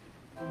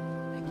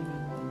 Thank you.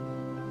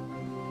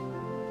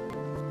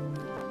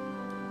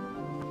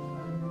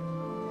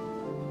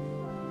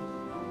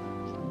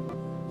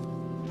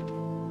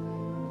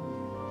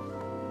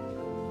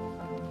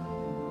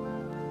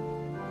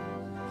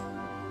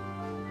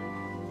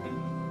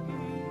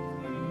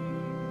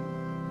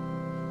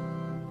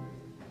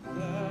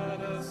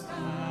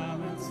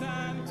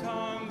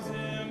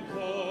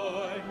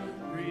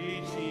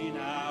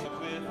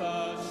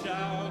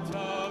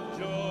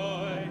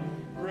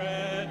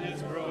 Bread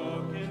is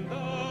broken, the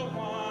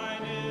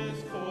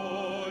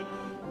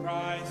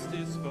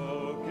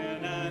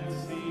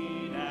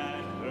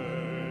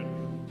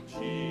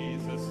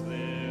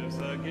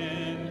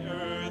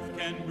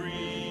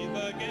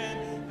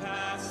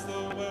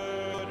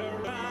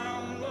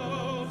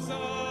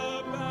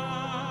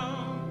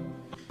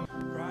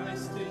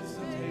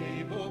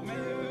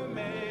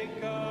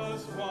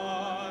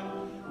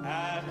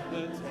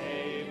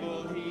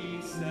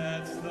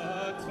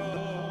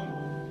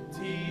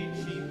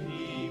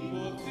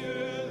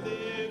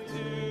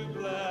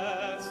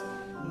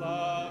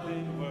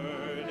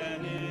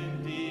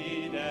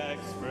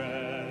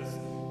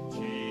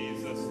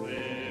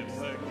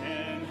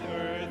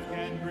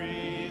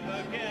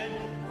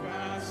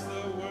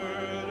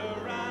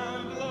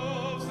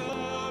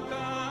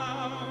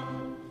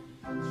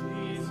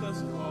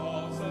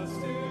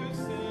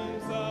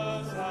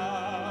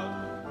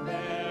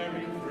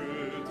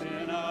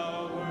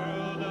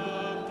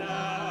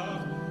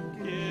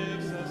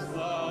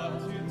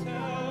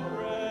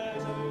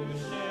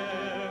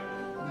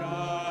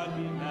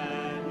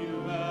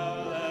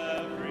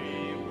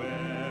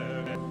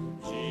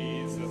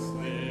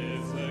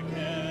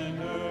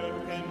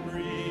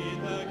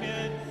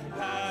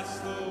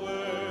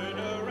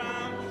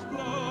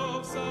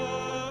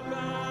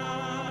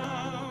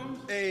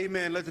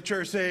Amen. Let the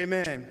church say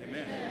amen.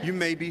 Amen. You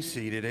may be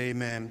seated.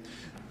 Amen.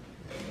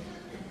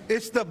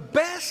 It's the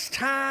best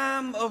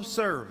time of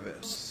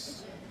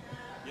service.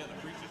 Yeah, the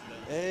preacher's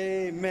done.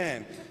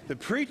 Amen. The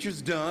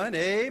preacher's done.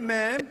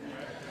 Amen.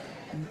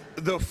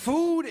 The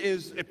food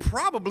is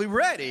probably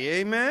ready.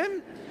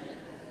 Amen.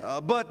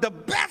 But the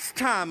best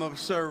time of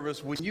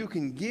service when you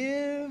can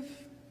give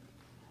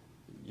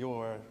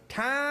your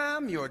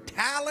time, your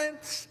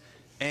talents,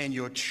 and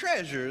your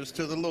treasures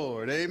to the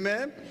Lord.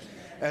 Amen.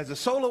 As the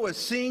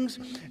soloist sings,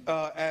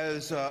 Pastor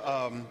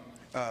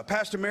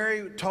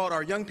Mary taught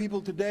our young people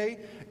today,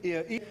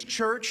 each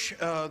church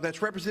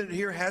that's represented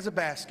here has a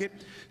basket.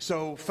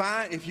 So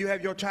if you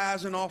have your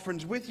tithes and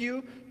offerings with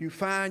you, you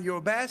find your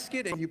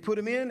basket and you put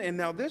them in. And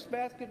now this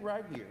basket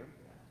right here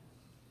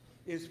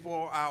is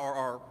for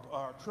our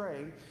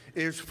tray,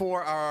 is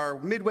for our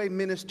Midway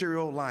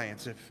Ministerial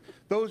Alliance. If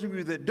those of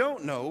you that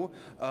don't know,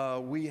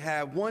 we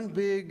have one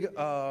big,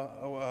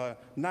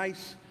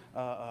 nice,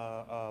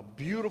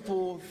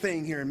 beautiful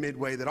thing here in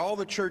Midway that all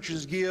the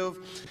churches give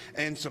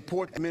and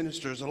support the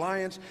Ministers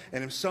Alliance.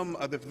 And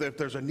if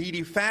there's a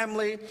needy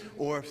family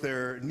or if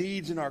there are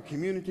needs in our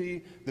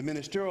community, the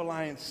Ministerial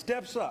Alliance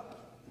steps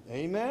up.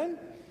 Amen.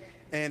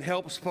 And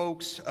helps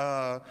folks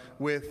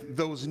with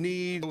those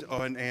needs,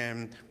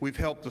 and we've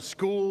helped the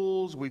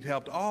schools, we've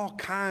helped all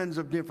kinds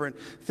of different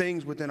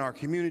things within our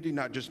community,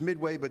 not just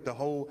Midway, but the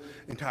whole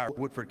entire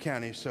Woodford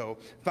County. So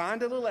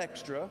find a little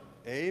extra,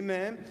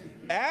 amen,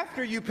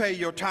 after you pay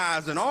your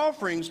tithes and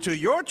offerings to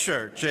your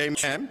church,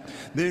 amen,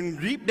 then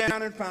deep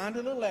down and find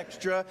a little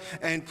extra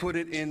and put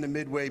it in the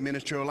Midway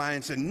Ministerial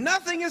Alliance, and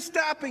nothing is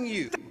stopping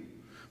you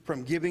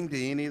from giving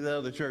to any of the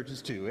other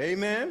churches too,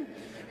 amen.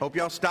 Hope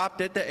y'all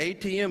stopped at the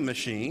ATM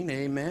machine,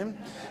 amen.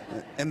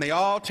 And they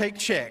all take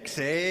checks,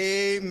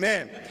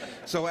 amen.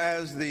 So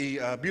as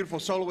the beautiful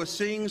soloist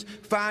sings,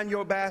 find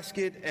your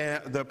basket,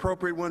 the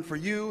appropriate one for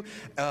you,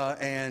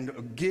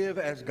 and give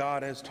as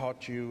God has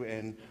taught you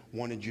and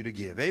wanted you to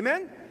give,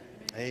 amen?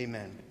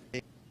 Amen.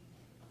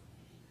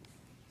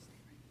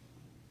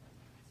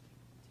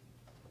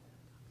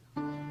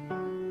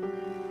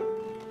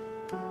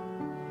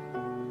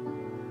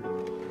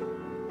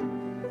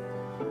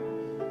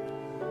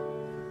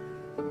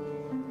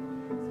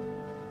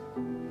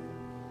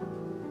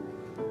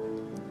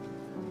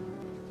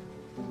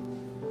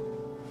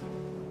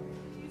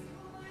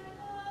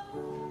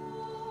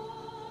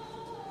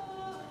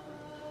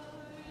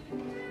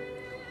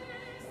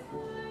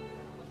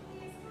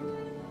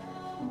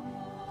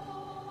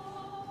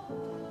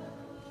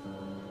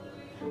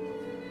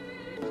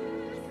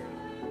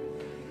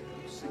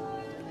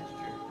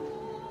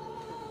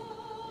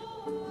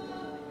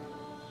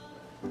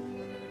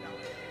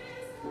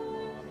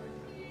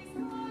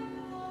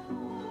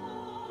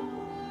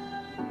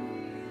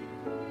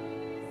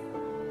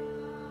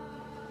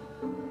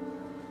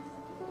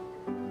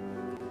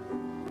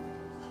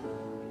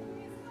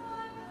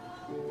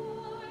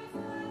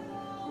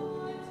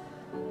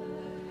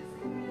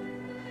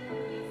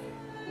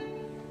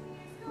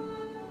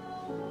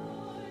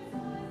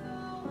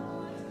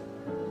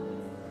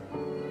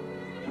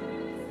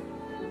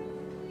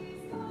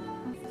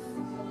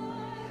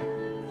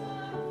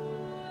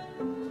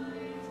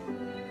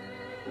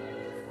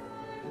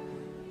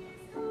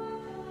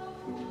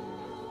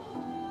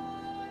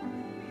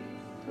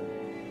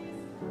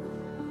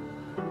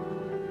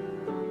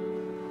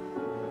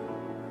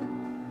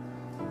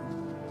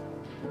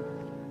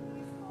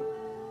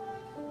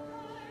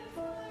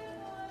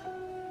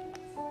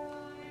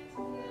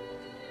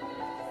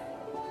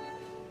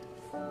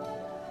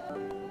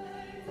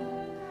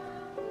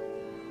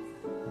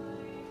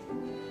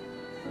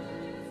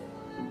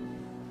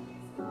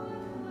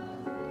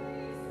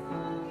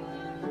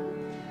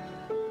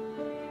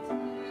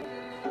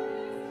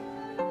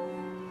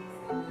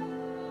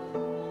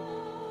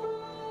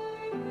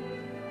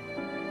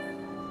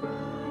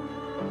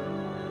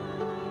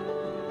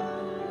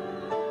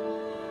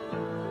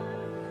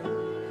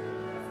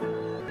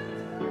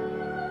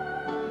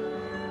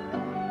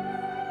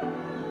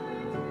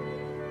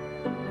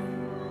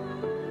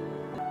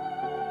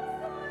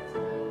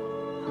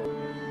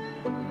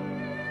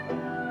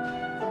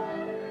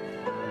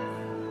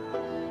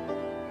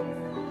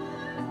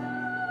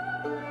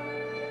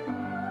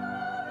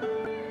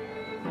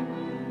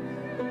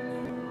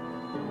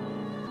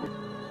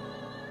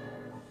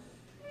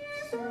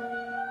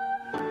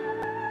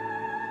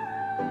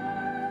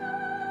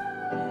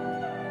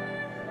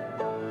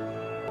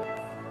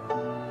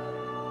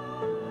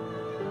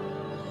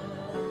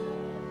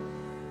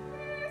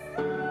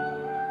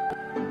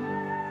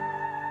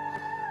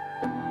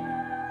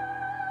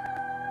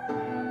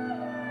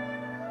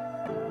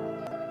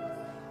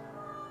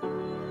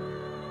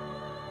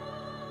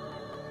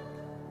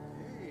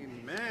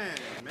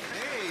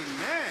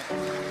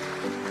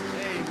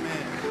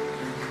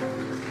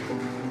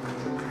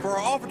 For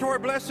our offertory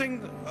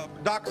blessing,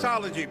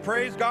 doxology,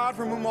 praise God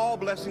from whom all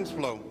blessings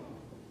flow.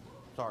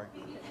 Sorry.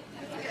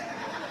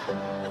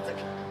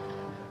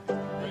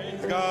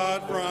 Praise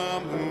God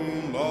from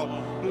whom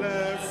all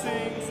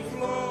blessings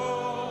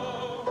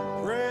flow.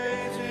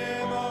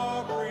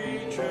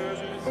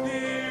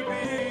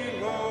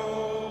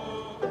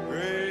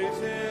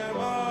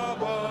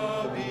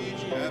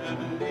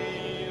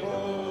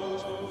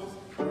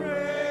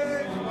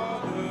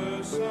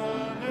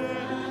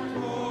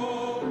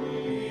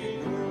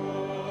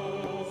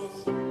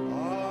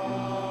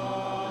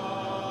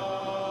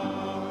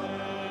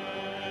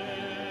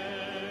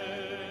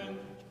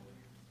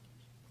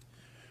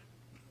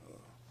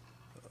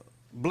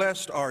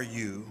 Blessed are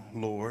you,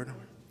 Lord,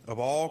 of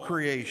all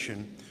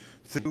creation.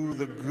 Through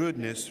the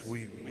goodness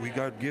we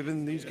got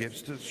given these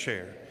gifts to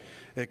share.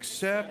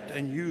 Accept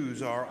and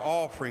use our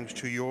offerings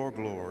to your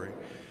glory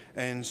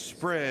and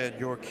spread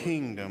your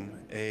kingdom.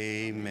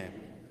 Amen.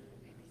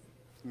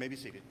 You may be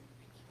seated.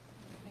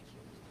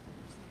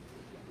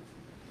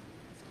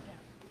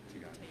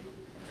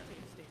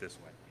 This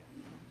way.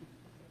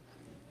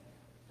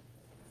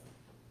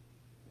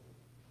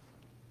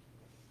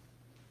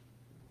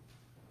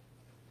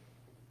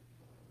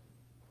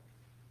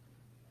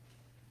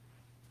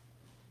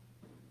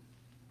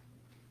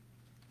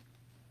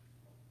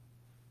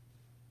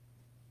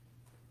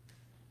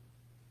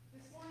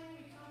 This morning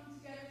we come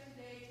together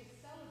today to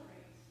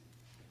celebrate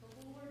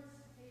the Lord's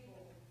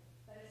table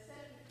that is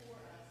set before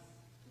us,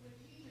 to which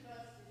each of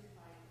us is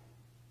invited.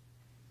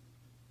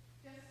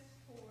 Just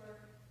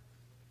for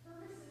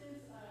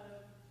purposes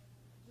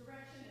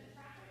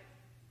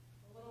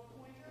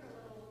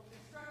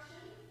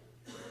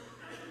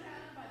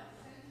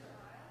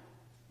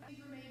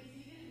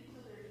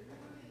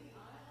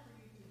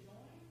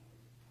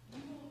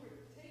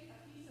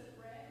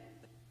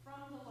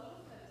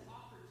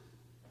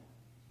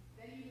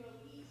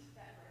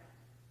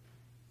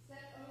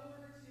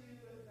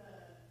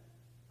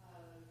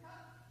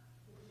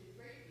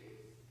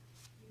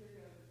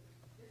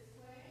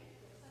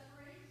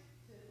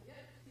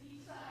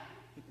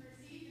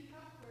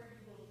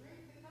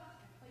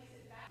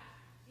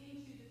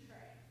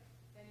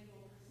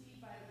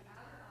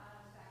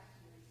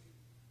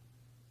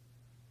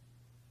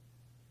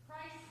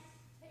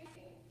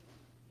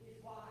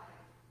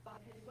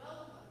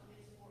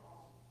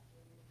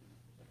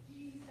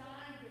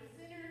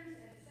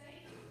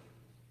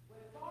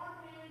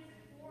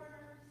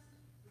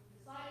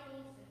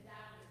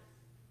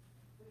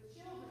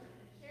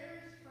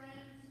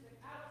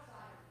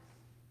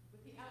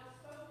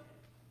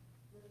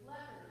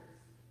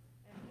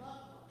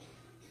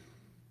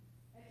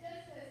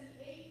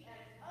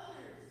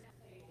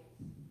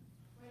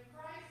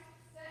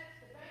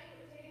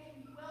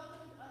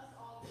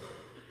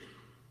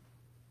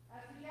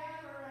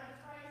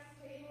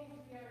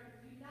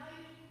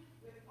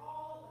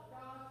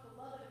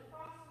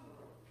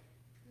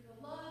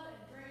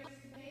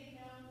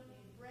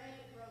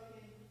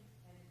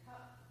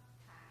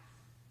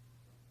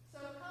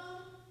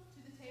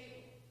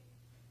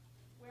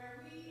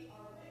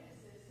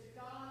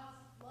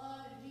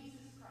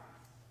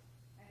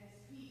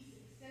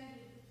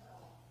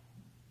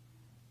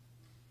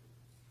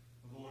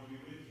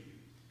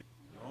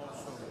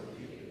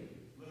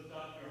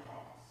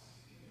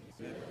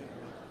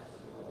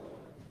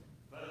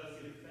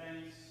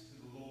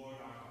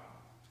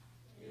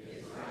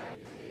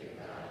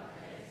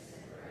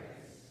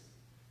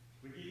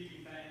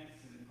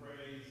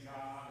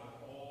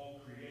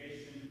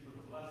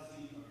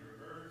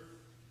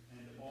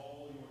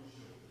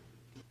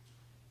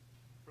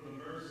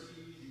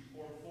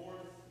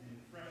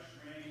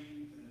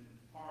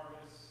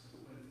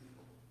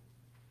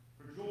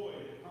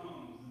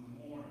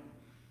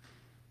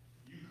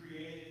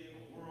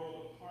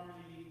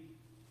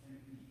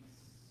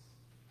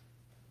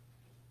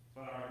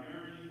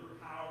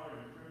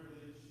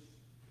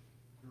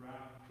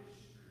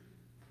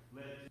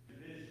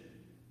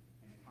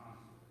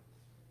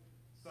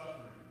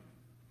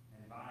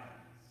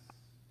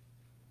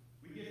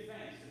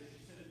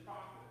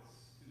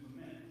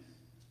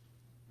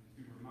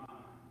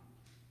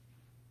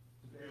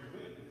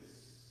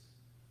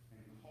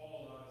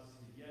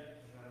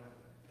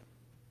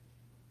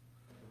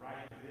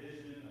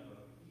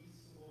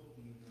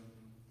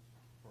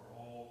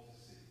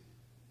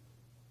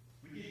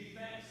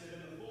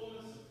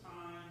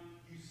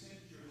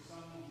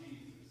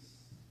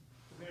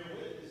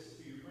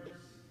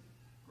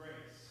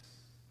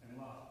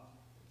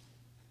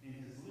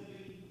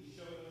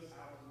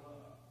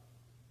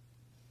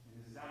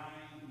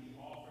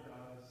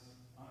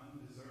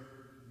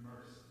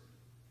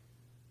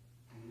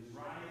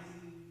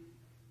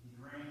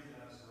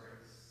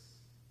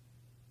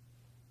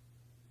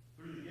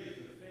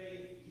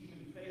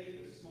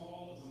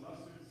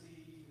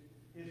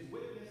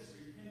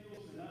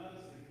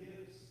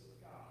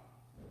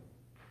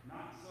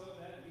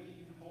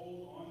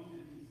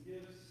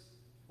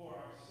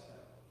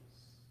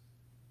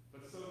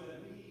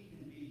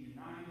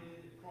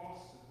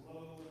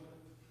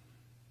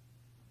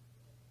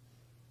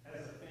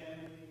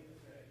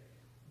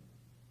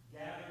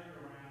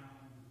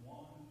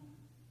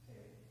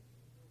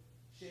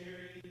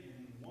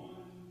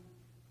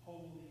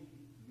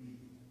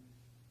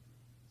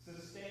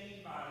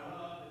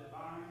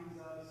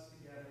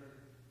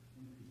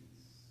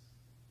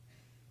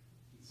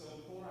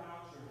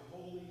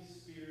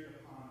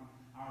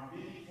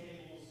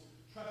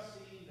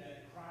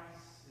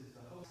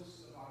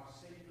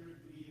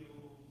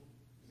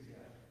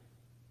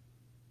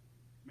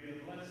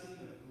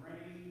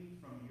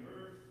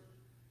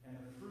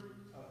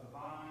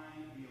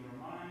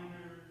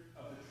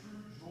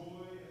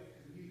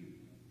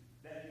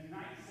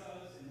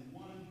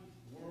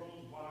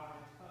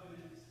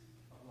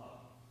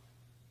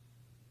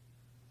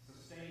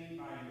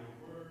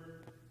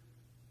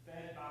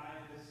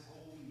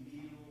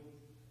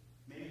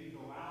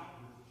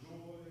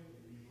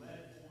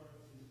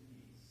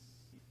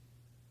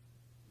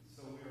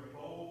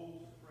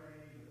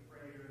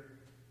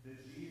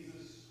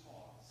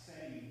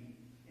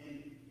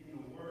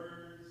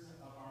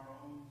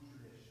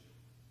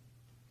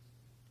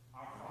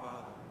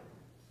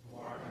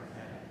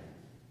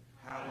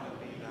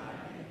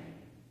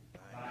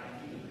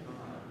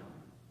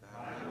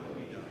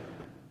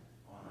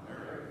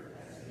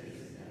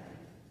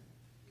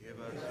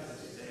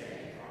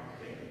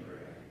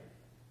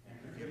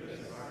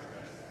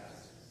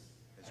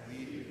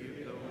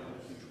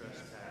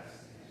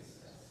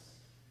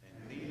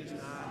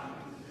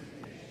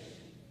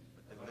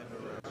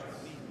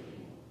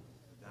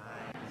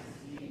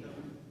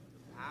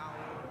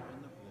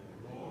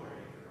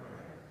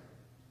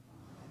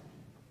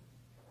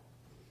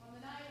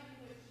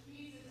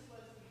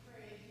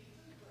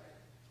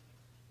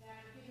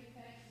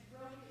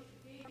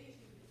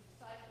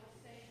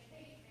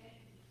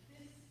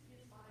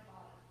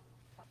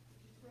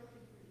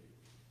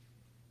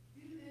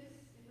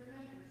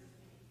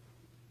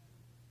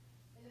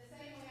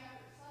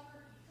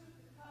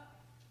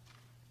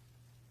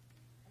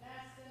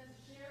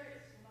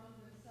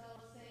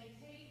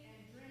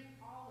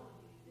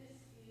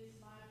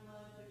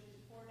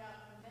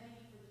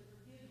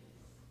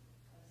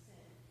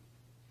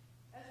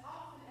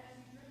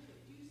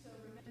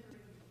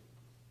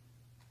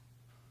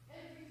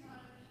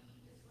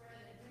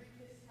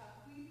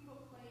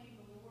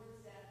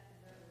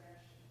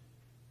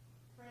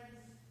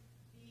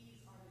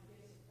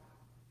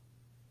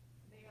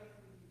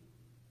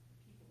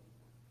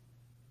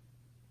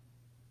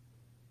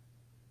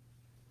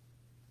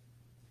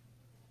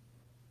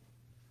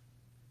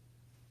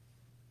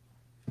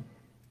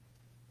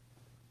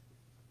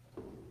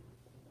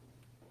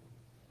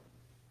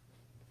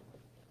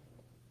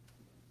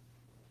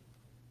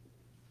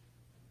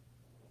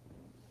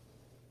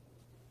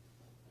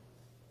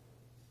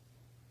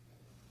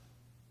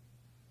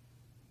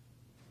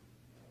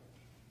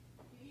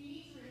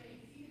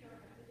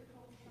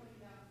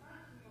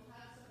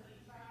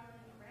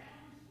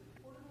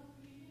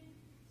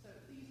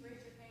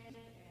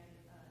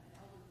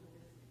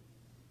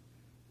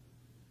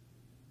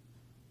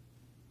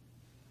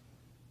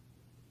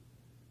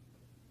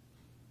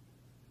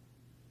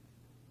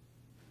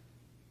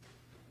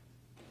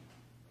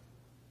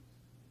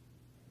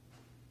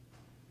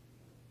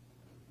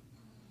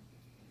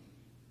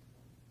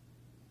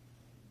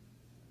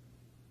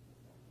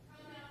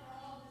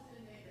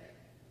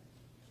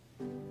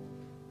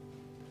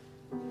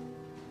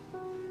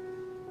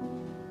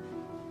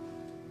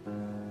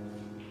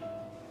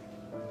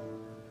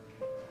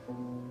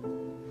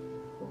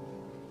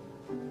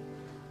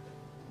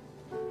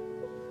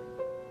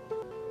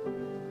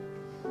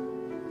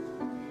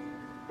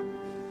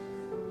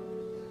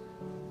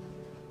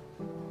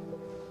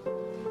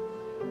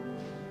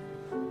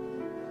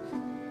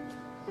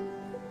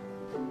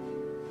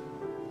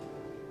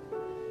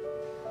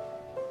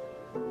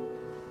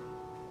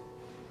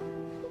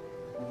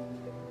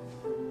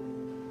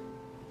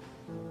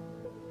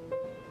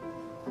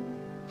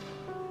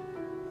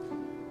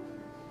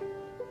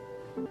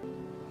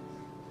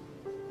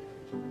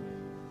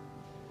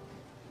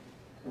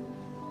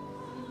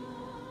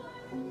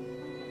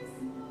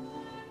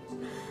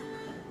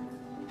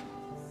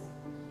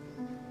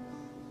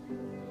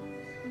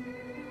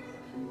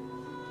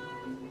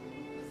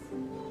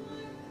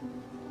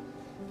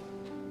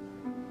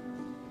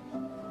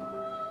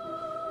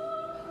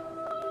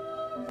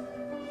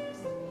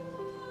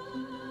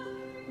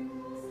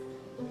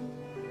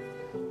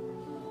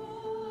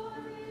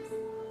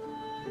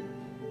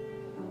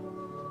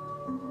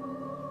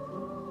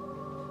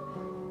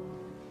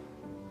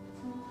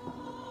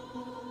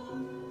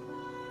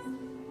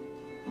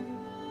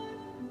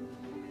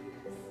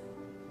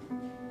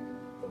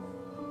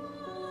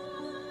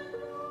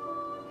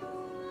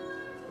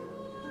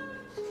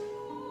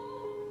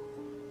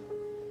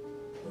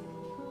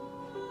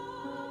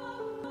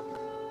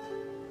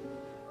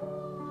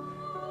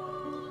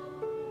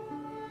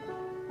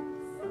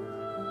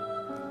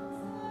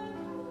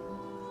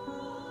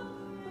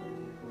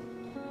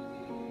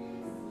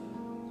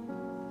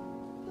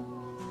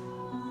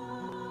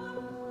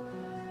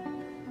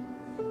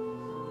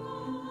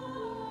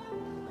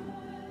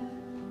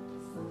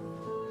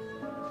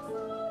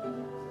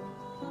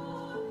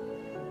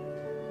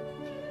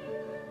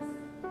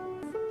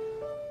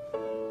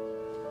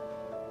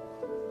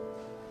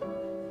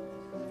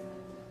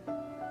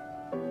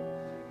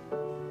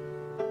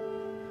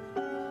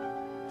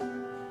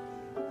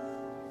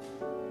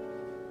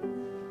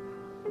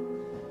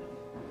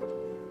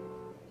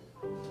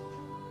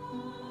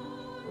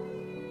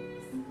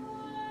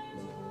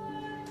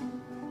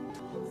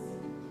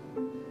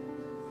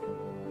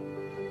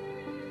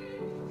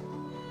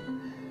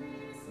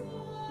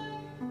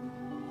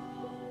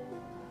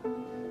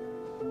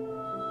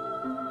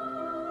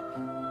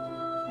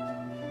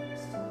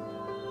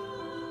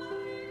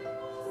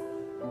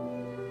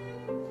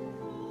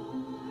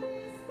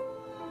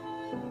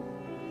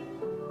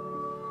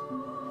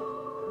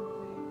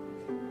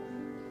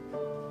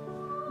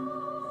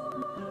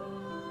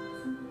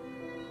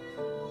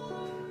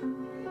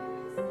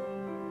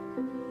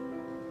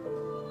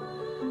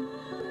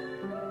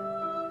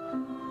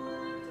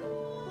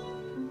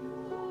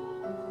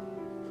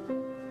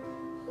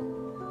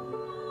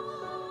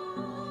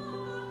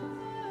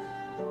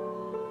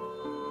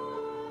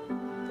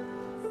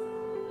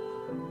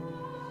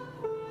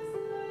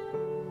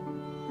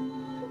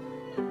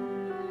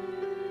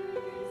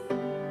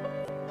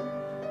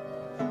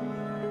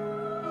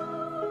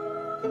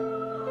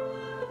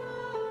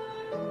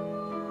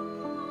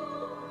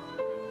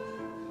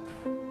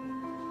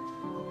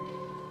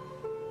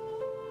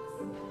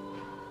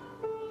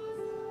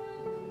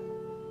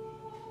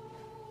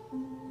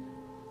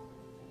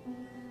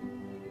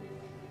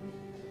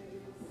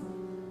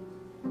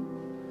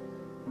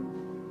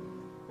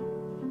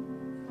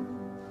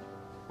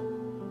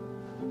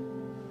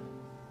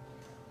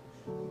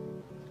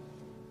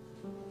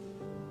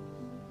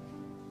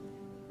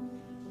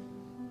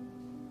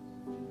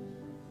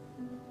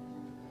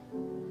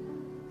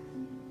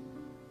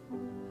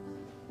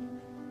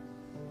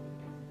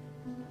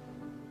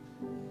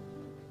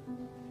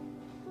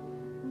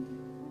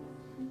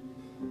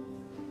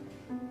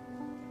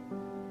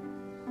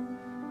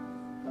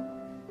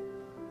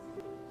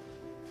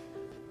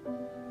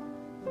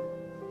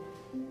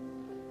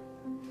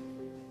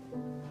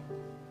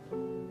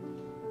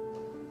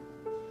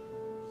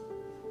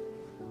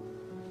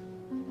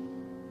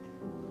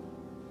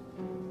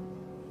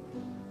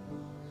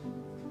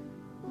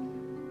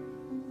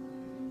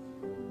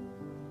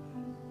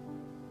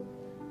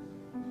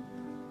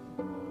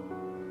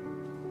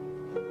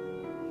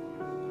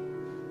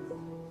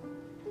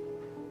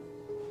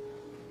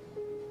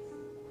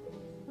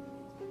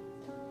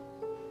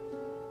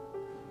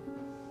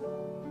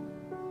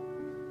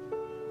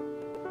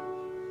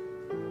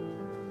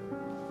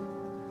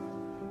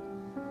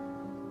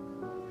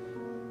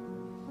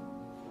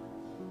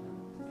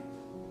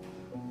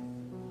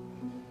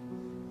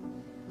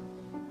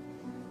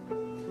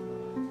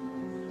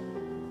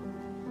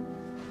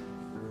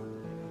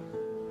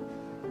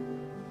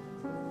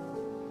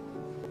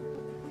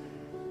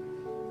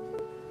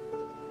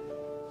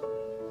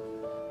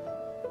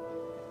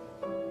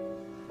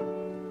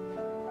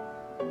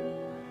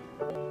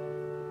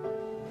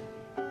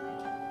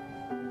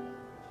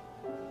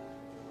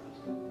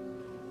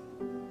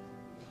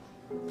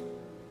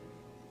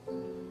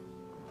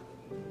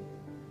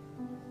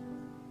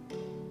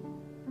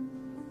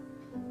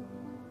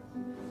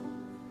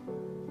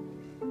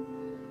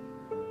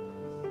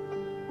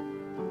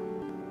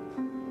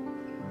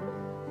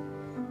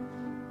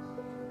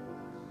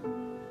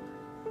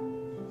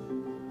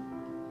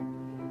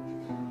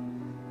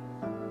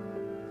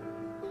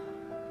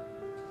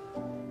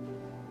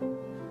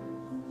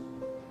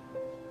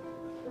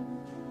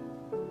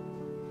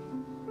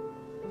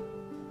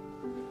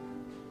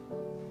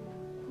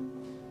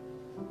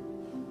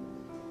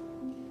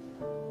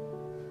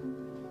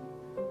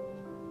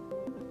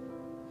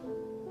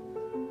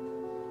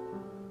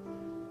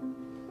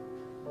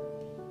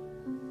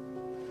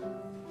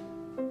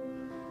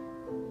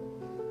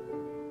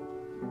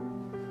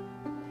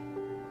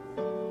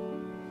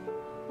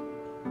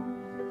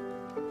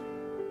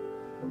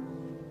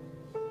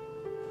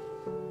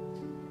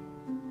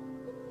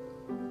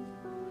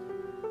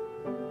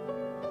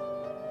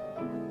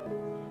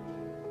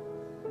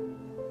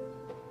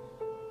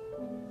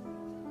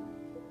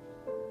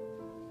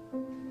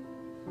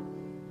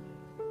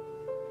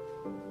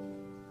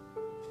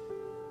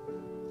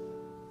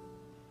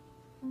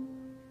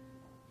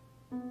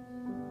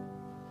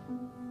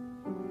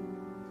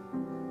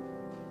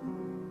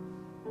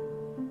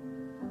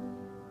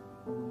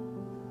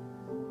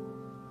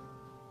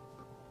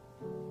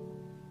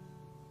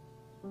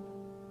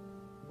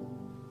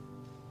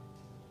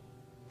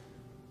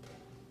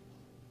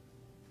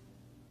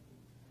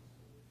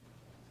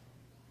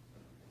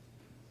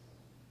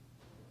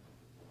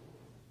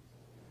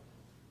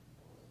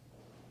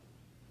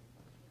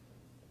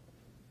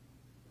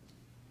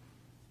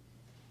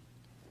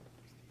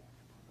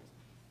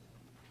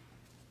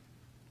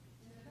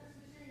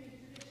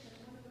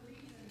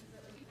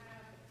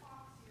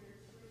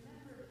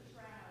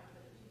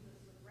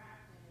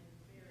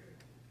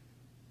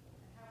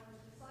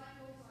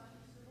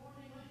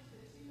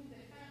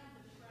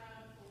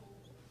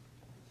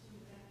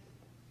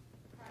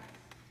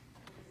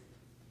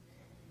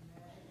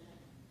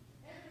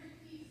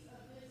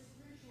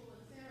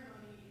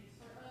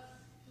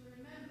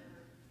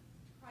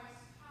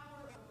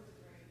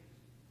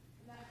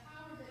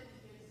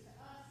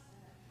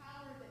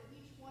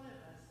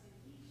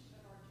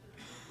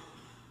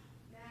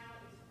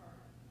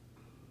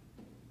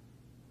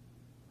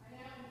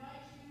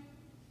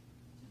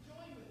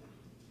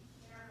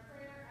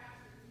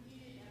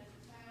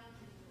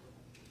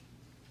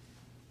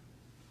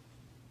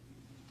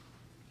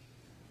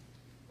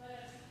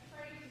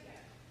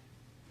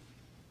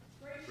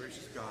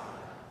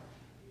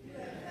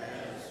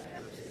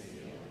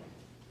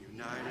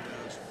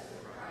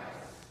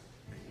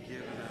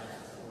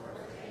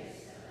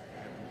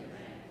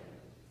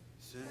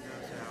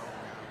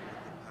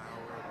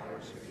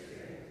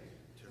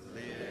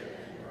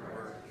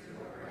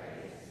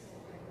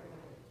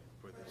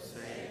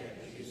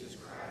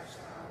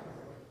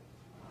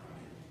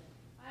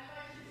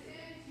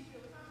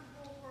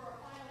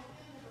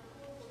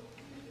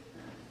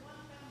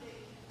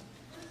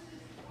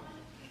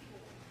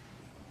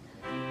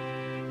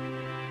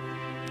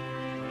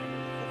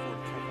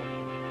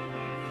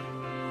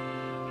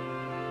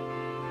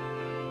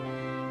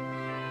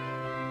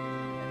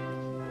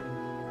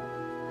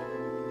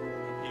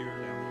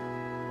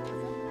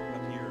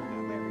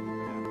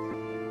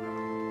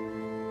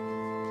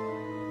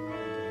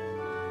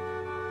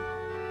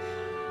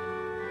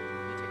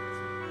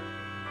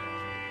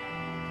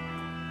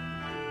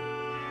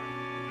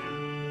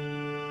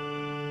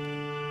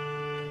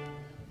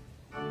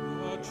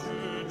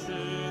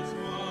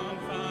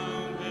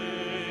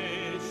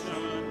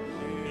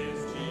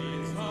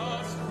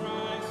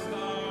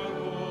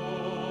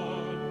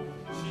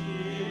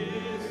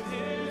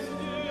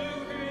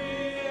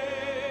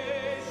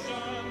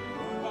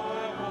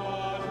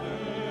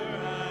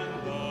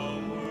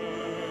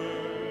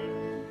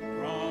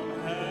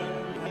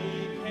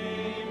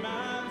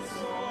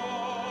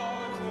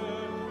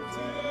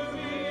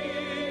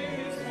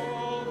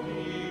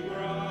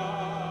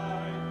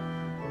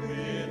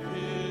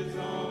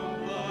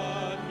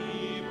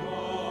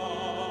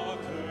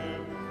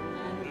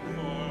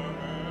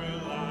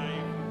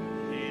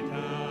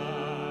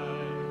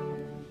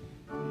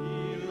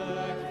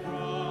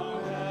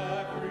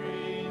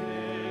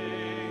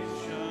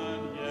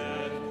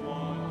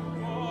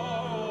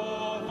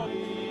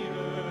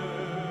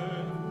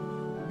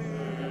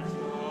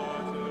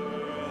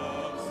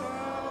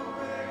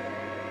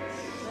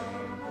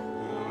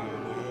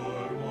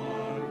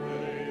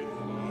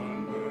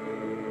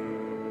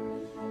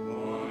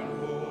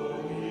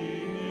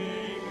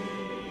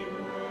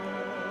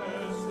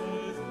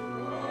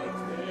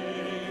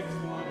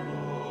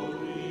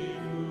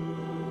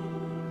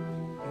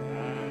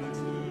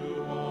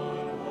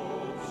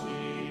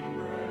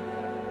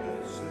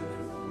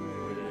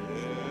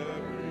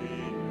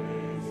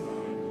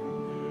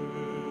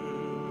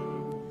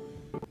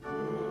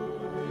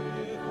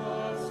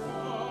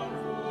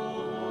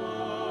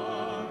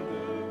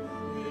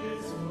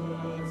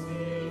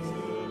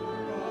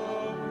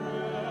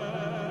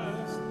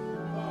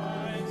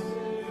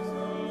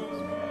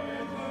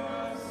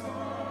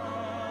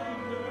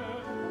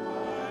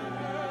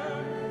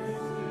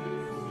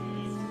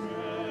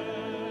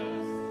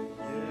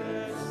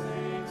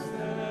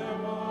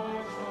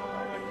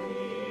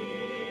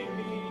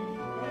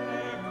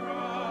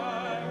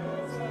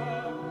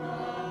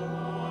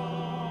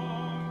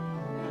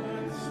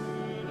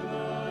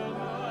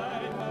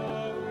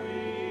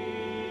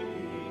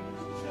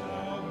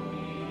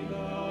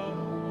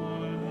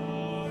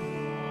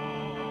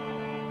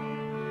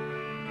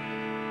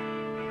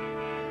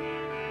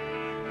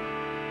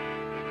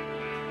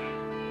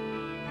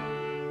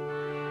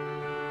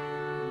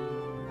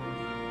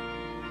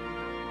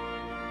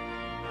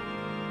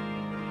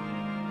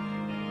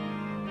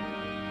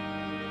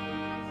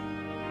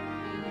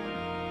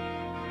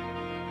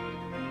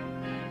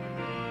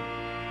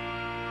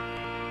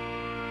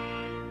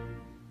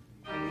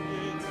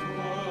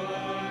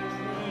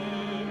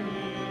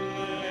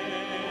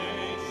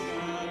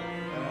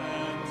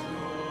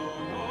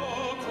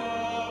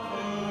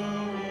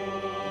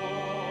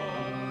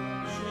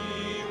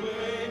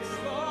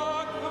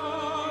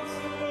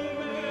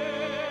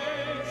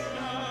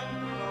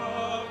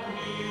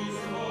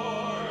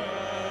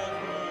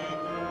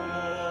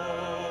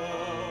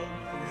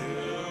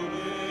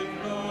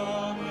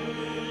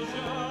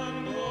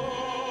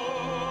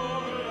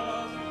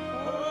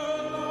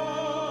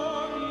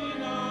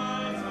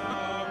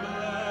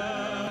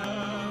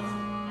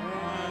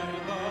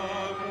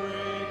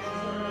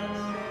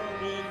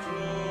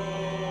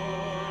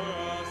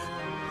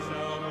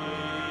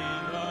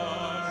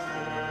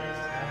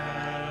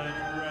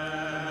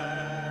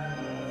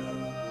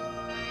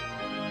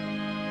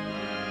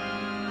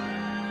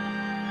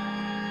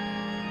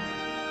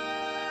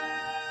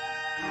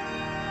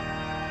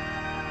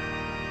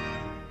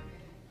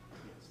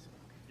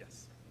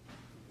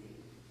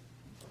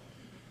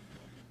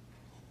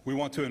We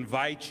want to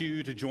invite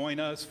you to join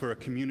us for a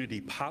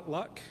community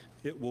potluck.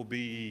 It will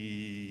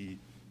be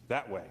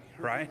that way,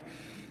 right?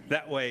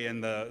 That way in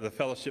the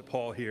fellowship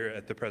hall here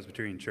at the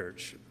Presbyterian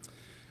Church.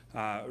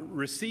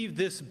 Receive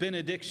this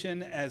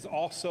benediction as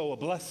also a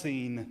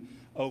blessing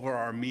over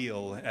our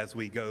meal as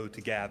we go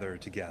to gather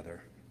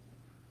together.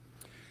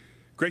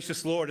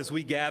 Gracious Lord, as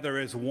we gather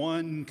as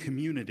one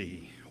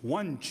community,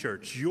 one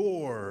church,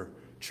 your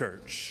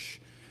church,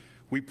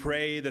 we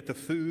pray that the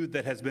food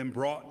that has been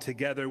brought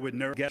together would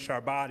nourish our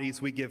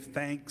bodies. We give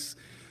thanks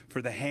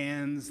for the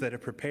hands that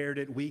have prepared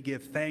it. We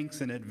give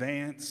thanks in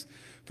advance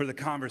for the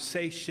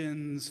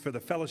conversations, for the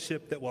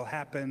fellowship that will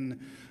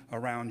happen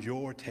around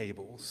your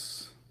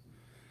tables.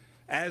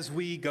 As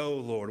we go,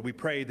 Lord, we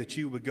pray that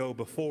you would go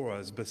before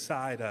us,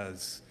 beside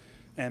us,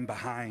 and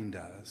behind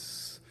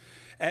us.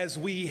 As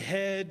we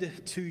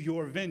head to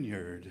your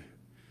vineyard,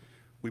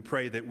 we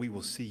pray that we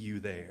will see you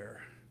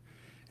there,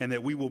 and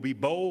that we will be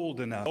bold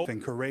enough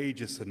and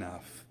courageous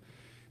enough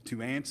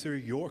to answer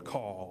your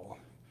call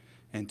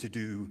and to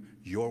do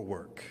your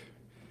work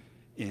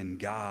in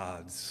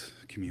God's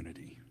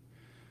community.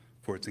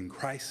 For it's in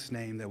Christ's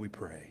name that we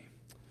pray.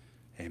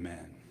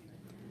 Amen.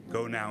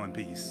 Go now in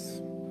peace.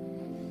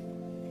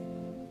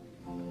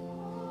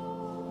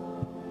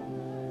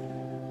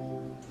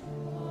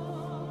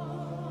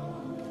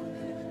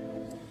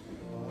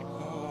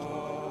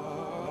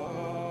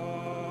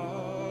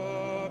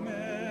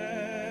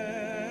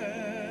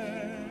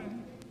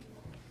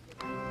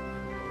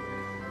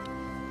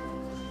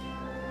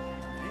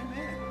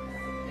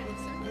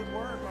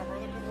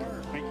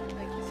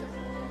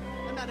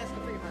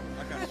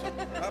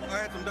 I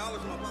had some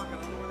dollars in my pocket.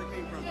 I don't know where they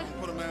came from. I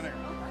put them down there.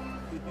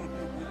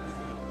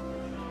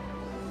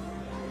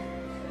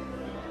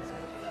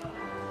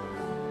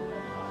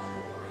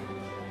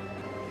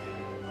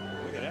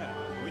 Look at that.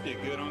 We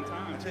did good on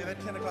time. I tell you,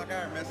 that 10 o'clock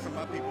hour messed some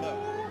of my people up.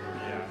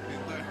 Yeah.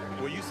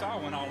 Well, you saw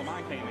when all of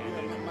mine came in,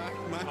 didn't you?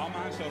 All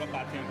mine showed up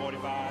by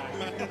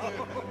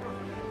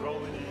 10:45.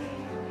 Rolling in.